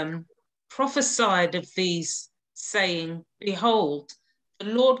Adam, prophesied of these, saying, Behold, the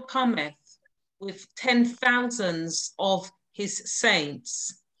Lord cometh with 10,000s of his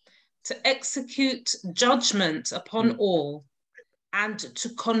saints to execute judgment upon all, and to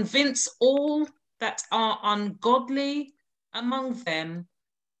convince all that are ungodly among them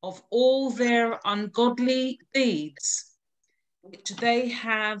of all their ungodly deeds, which they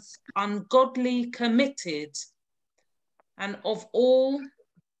have ungodly committed, and of all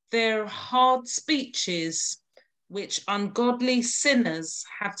their hard speeches, which ungodly sinners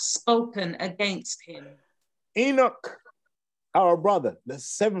have spoken against him. Enoch, our brother, the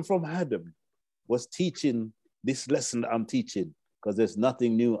seventh from Adam, was teaching this lesson that I'm teaching, because there's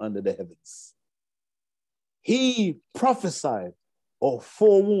nothing new under the heavens. He prophesied or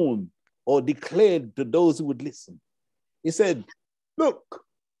forewarned or declared to those who would listen. He said, look,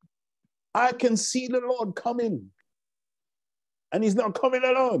 I can see the Lord coming. And he's not coming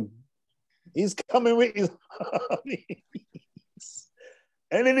alone. He's coming with his army.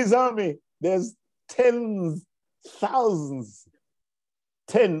 And in his army, there's 10,000s.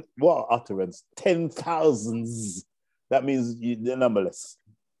 10,000s. That means they're numberless.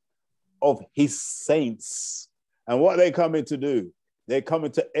 Of his saints. And what are they coming to do? They're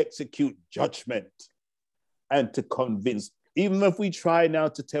coming to execute judgment and to convince. Even if we try now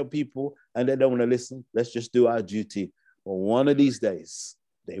to tell people and they don't want to listen, let's just do our duty. Well, one of these days,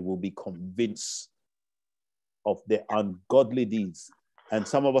 they will be convinced of their ungodly deeds. And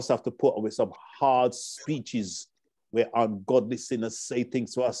some of us have to put up with some hard speeches where ungodly sinners say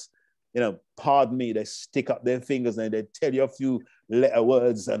things to us. You know, pardon me, they stick up their fingers and they tell you a few letter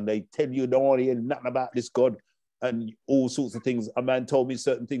words and they tell you don't want to hear nothing about this God and all sorts of things. A man told me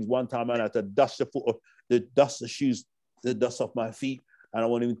certain things one time, and I had to dust the shoes, the dust off my feet, and I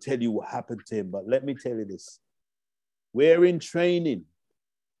won't even tell you what happened to him. But let me tell you this. We're in training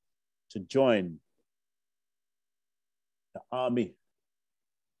to join the army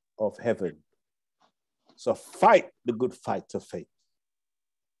of heaven. So fight the good fight of faith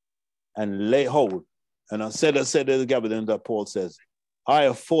and lay hold. And I said to the gathering that Paul says, I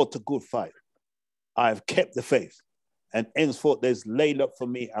have fought a good fight. I have kept the faith. And henceforth there's laid up for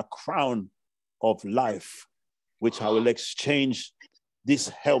me a crown of life, which I will exchange this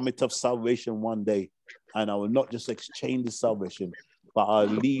helmet of salvation one day. And I will not just exchange the salvation, but I'll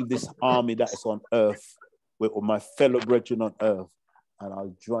leave this army that is on earth with my fellow brethren on earth, and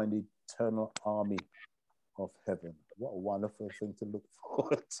I'll join the eternal army of heaven. What a wonderful thing to look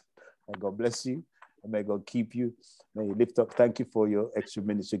forward to. May God bless you, and may God keep you. May you lift up. Thank you for your extra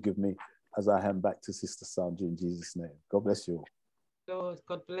minutes you give me as I hand back to Sister Sandra in Jesus' name. God bless you all. Lord,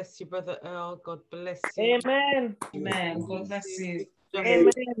 God bless you, Brother Earl. God bless you. Amen. Amen. God bless you.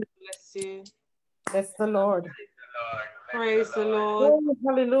 Amen. Bless you. Bless the Lord. Praise the Lord. Oh,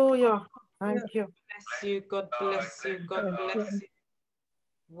 hallelujah. Thank you. Bless you. God bless you. God bless you.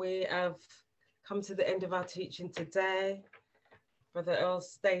 We have come to the end of our teaching today. Brother Earl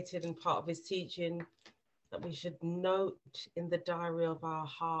stated in part of his teaching that we should note in the diary of our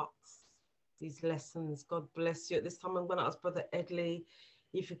hearts these lessons. God bless you. At this time, I'm going to ask Brother Edley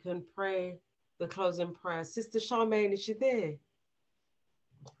if you can pray the closing prayer. Sister Charmaine, is she there?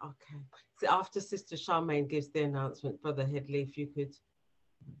 Okay. So after Sister Charmaine gives the announcement, Brother Headley, if you could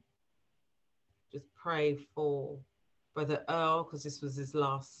just pray for Brother Earl, because this was his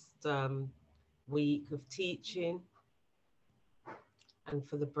last week of teaching, and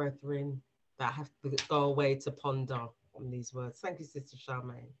for the brethren that have to go away to ponder on these words. Thank you, Sister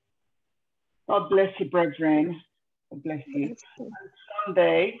Charmaine. God bless you, brethren. God bless you. On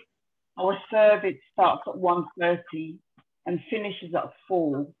Sunday, our service starts at 1:30 and finishes at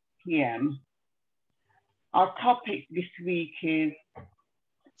 4 p.m. Our topic this week is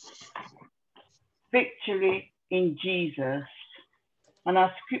Victory in Jesus. And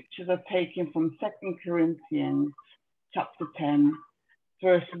our scriptures are taken from 2 Corinthians chapter 10,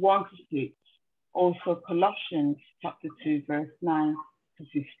 verse 1 to 6. Also Colossians chapter 2, verse 9 to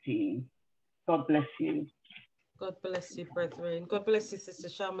 15. God bless you. God bless you, brethren. God bless you, Sister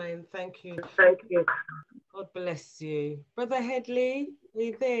Charmaine. Thank you. Thank you. God bless you. Brother Headley, are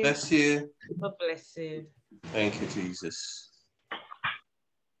you there? Bless you. God bless you. Thank you, Jesus.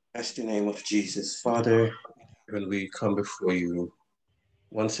 Bless the name of Jesus. Father, when we come before you,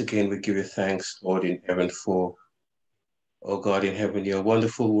 once again, we give you thanks, Lord in heaven, for, oh God in heaven, your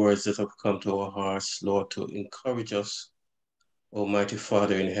wonderful words that have come to our hearts, Lord, to encourage us, Almighty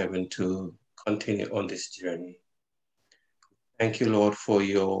Father in heaven, to continue on this journey. Thank you, Lord, for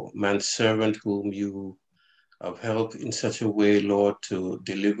your manservant whom you have helped in such a way, Lord, to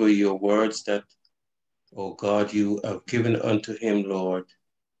deliver your words that, oh God, you have given unto him, Lord.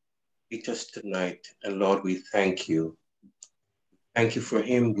 Teach us tonight, and Lord, we thank you. Thank you for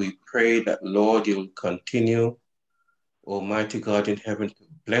him. We pray that, Lord, you'll continue, Almighty God in heaven, to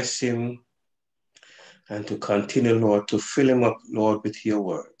bless him and to continue, Lord, to fill him up, Lord, with your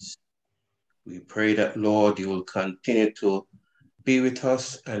words. We pray that, Lord, you will continue to be with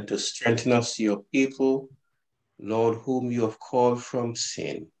us and to strengthen us, your people, Lord, whom you have called from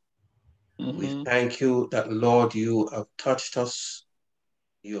sin. We thank you that, Lord, you have touched us.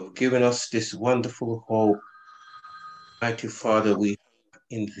 You have given us this wonderful hope. Mighty Father, we have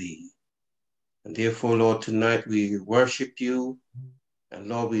in thee. And therefore, Lord, tonight we worship you. And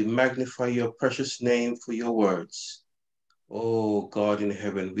Lord, we magnify your precious name for your words. Oh God in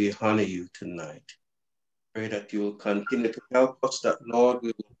heaven, we honor you tonight. Pray that you will continue to help us, that Lord,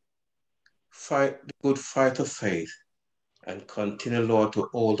 we will fight the good fight of faith and continue, Lord, to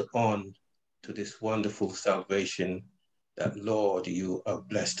hold on to this wonderful salvation that, Lord, you have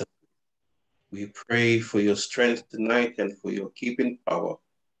blessed us. We pray for your strength tonight and for your keeping power.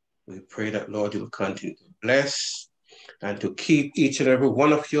 We pray that, Lord, you will continue to bless and to keep each and every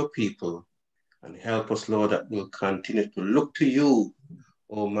one of your people and help us, Lord, that we'll continue to look to you,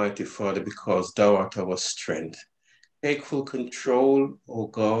 Almighty Father, because thou art our strength. Take full control, O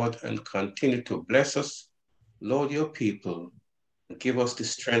God, and continue to bless us, Lord, your people, and give us the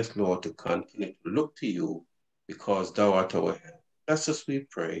strength, Lord, to continue to look to you because thou art our help. Bless us, we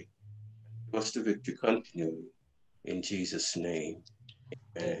pray. Give us the victory continually. In Jesus' name.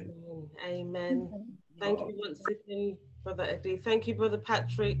 Amen. Amen. Thank you once again, Brother Eddie. Thank you, Brother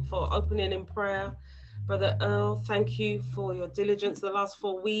Patrick, for opening in prayer. Brother Earl, thank you for your diligence the last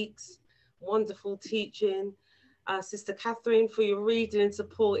 4 weeks. Wonderful teaching. Sister Catherine, for your reading and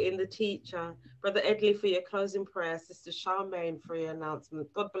supporting the teacher. Brother Edley, for your closing prayer. Sister Charmaine, for your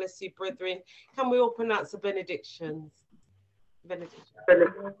announcement. God bless you, brethren. Can we all pronounce the benedictions? Benediction. And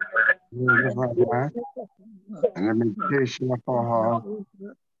the meditation of our heart.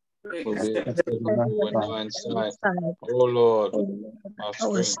 For the acceptable in thine sight, O Lord, our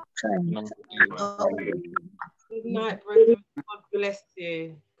strength. And our Redeemer. Good night, brethren. God bless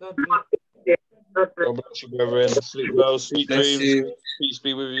you. God bless you. God bless you, brethren. Sleep well, sweet Bless dreams. you. Peace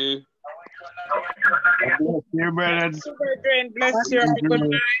be with you. Bless you, brother. Bless you. Good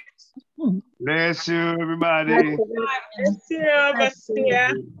night. Bless you, everybody. Bless you. Bless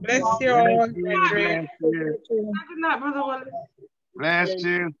you. Bless you all, brethren. Good night, Brother Wallace. Bless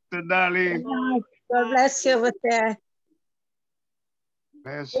you, Sister Dolly. God bless you with that.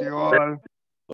 Bless you all.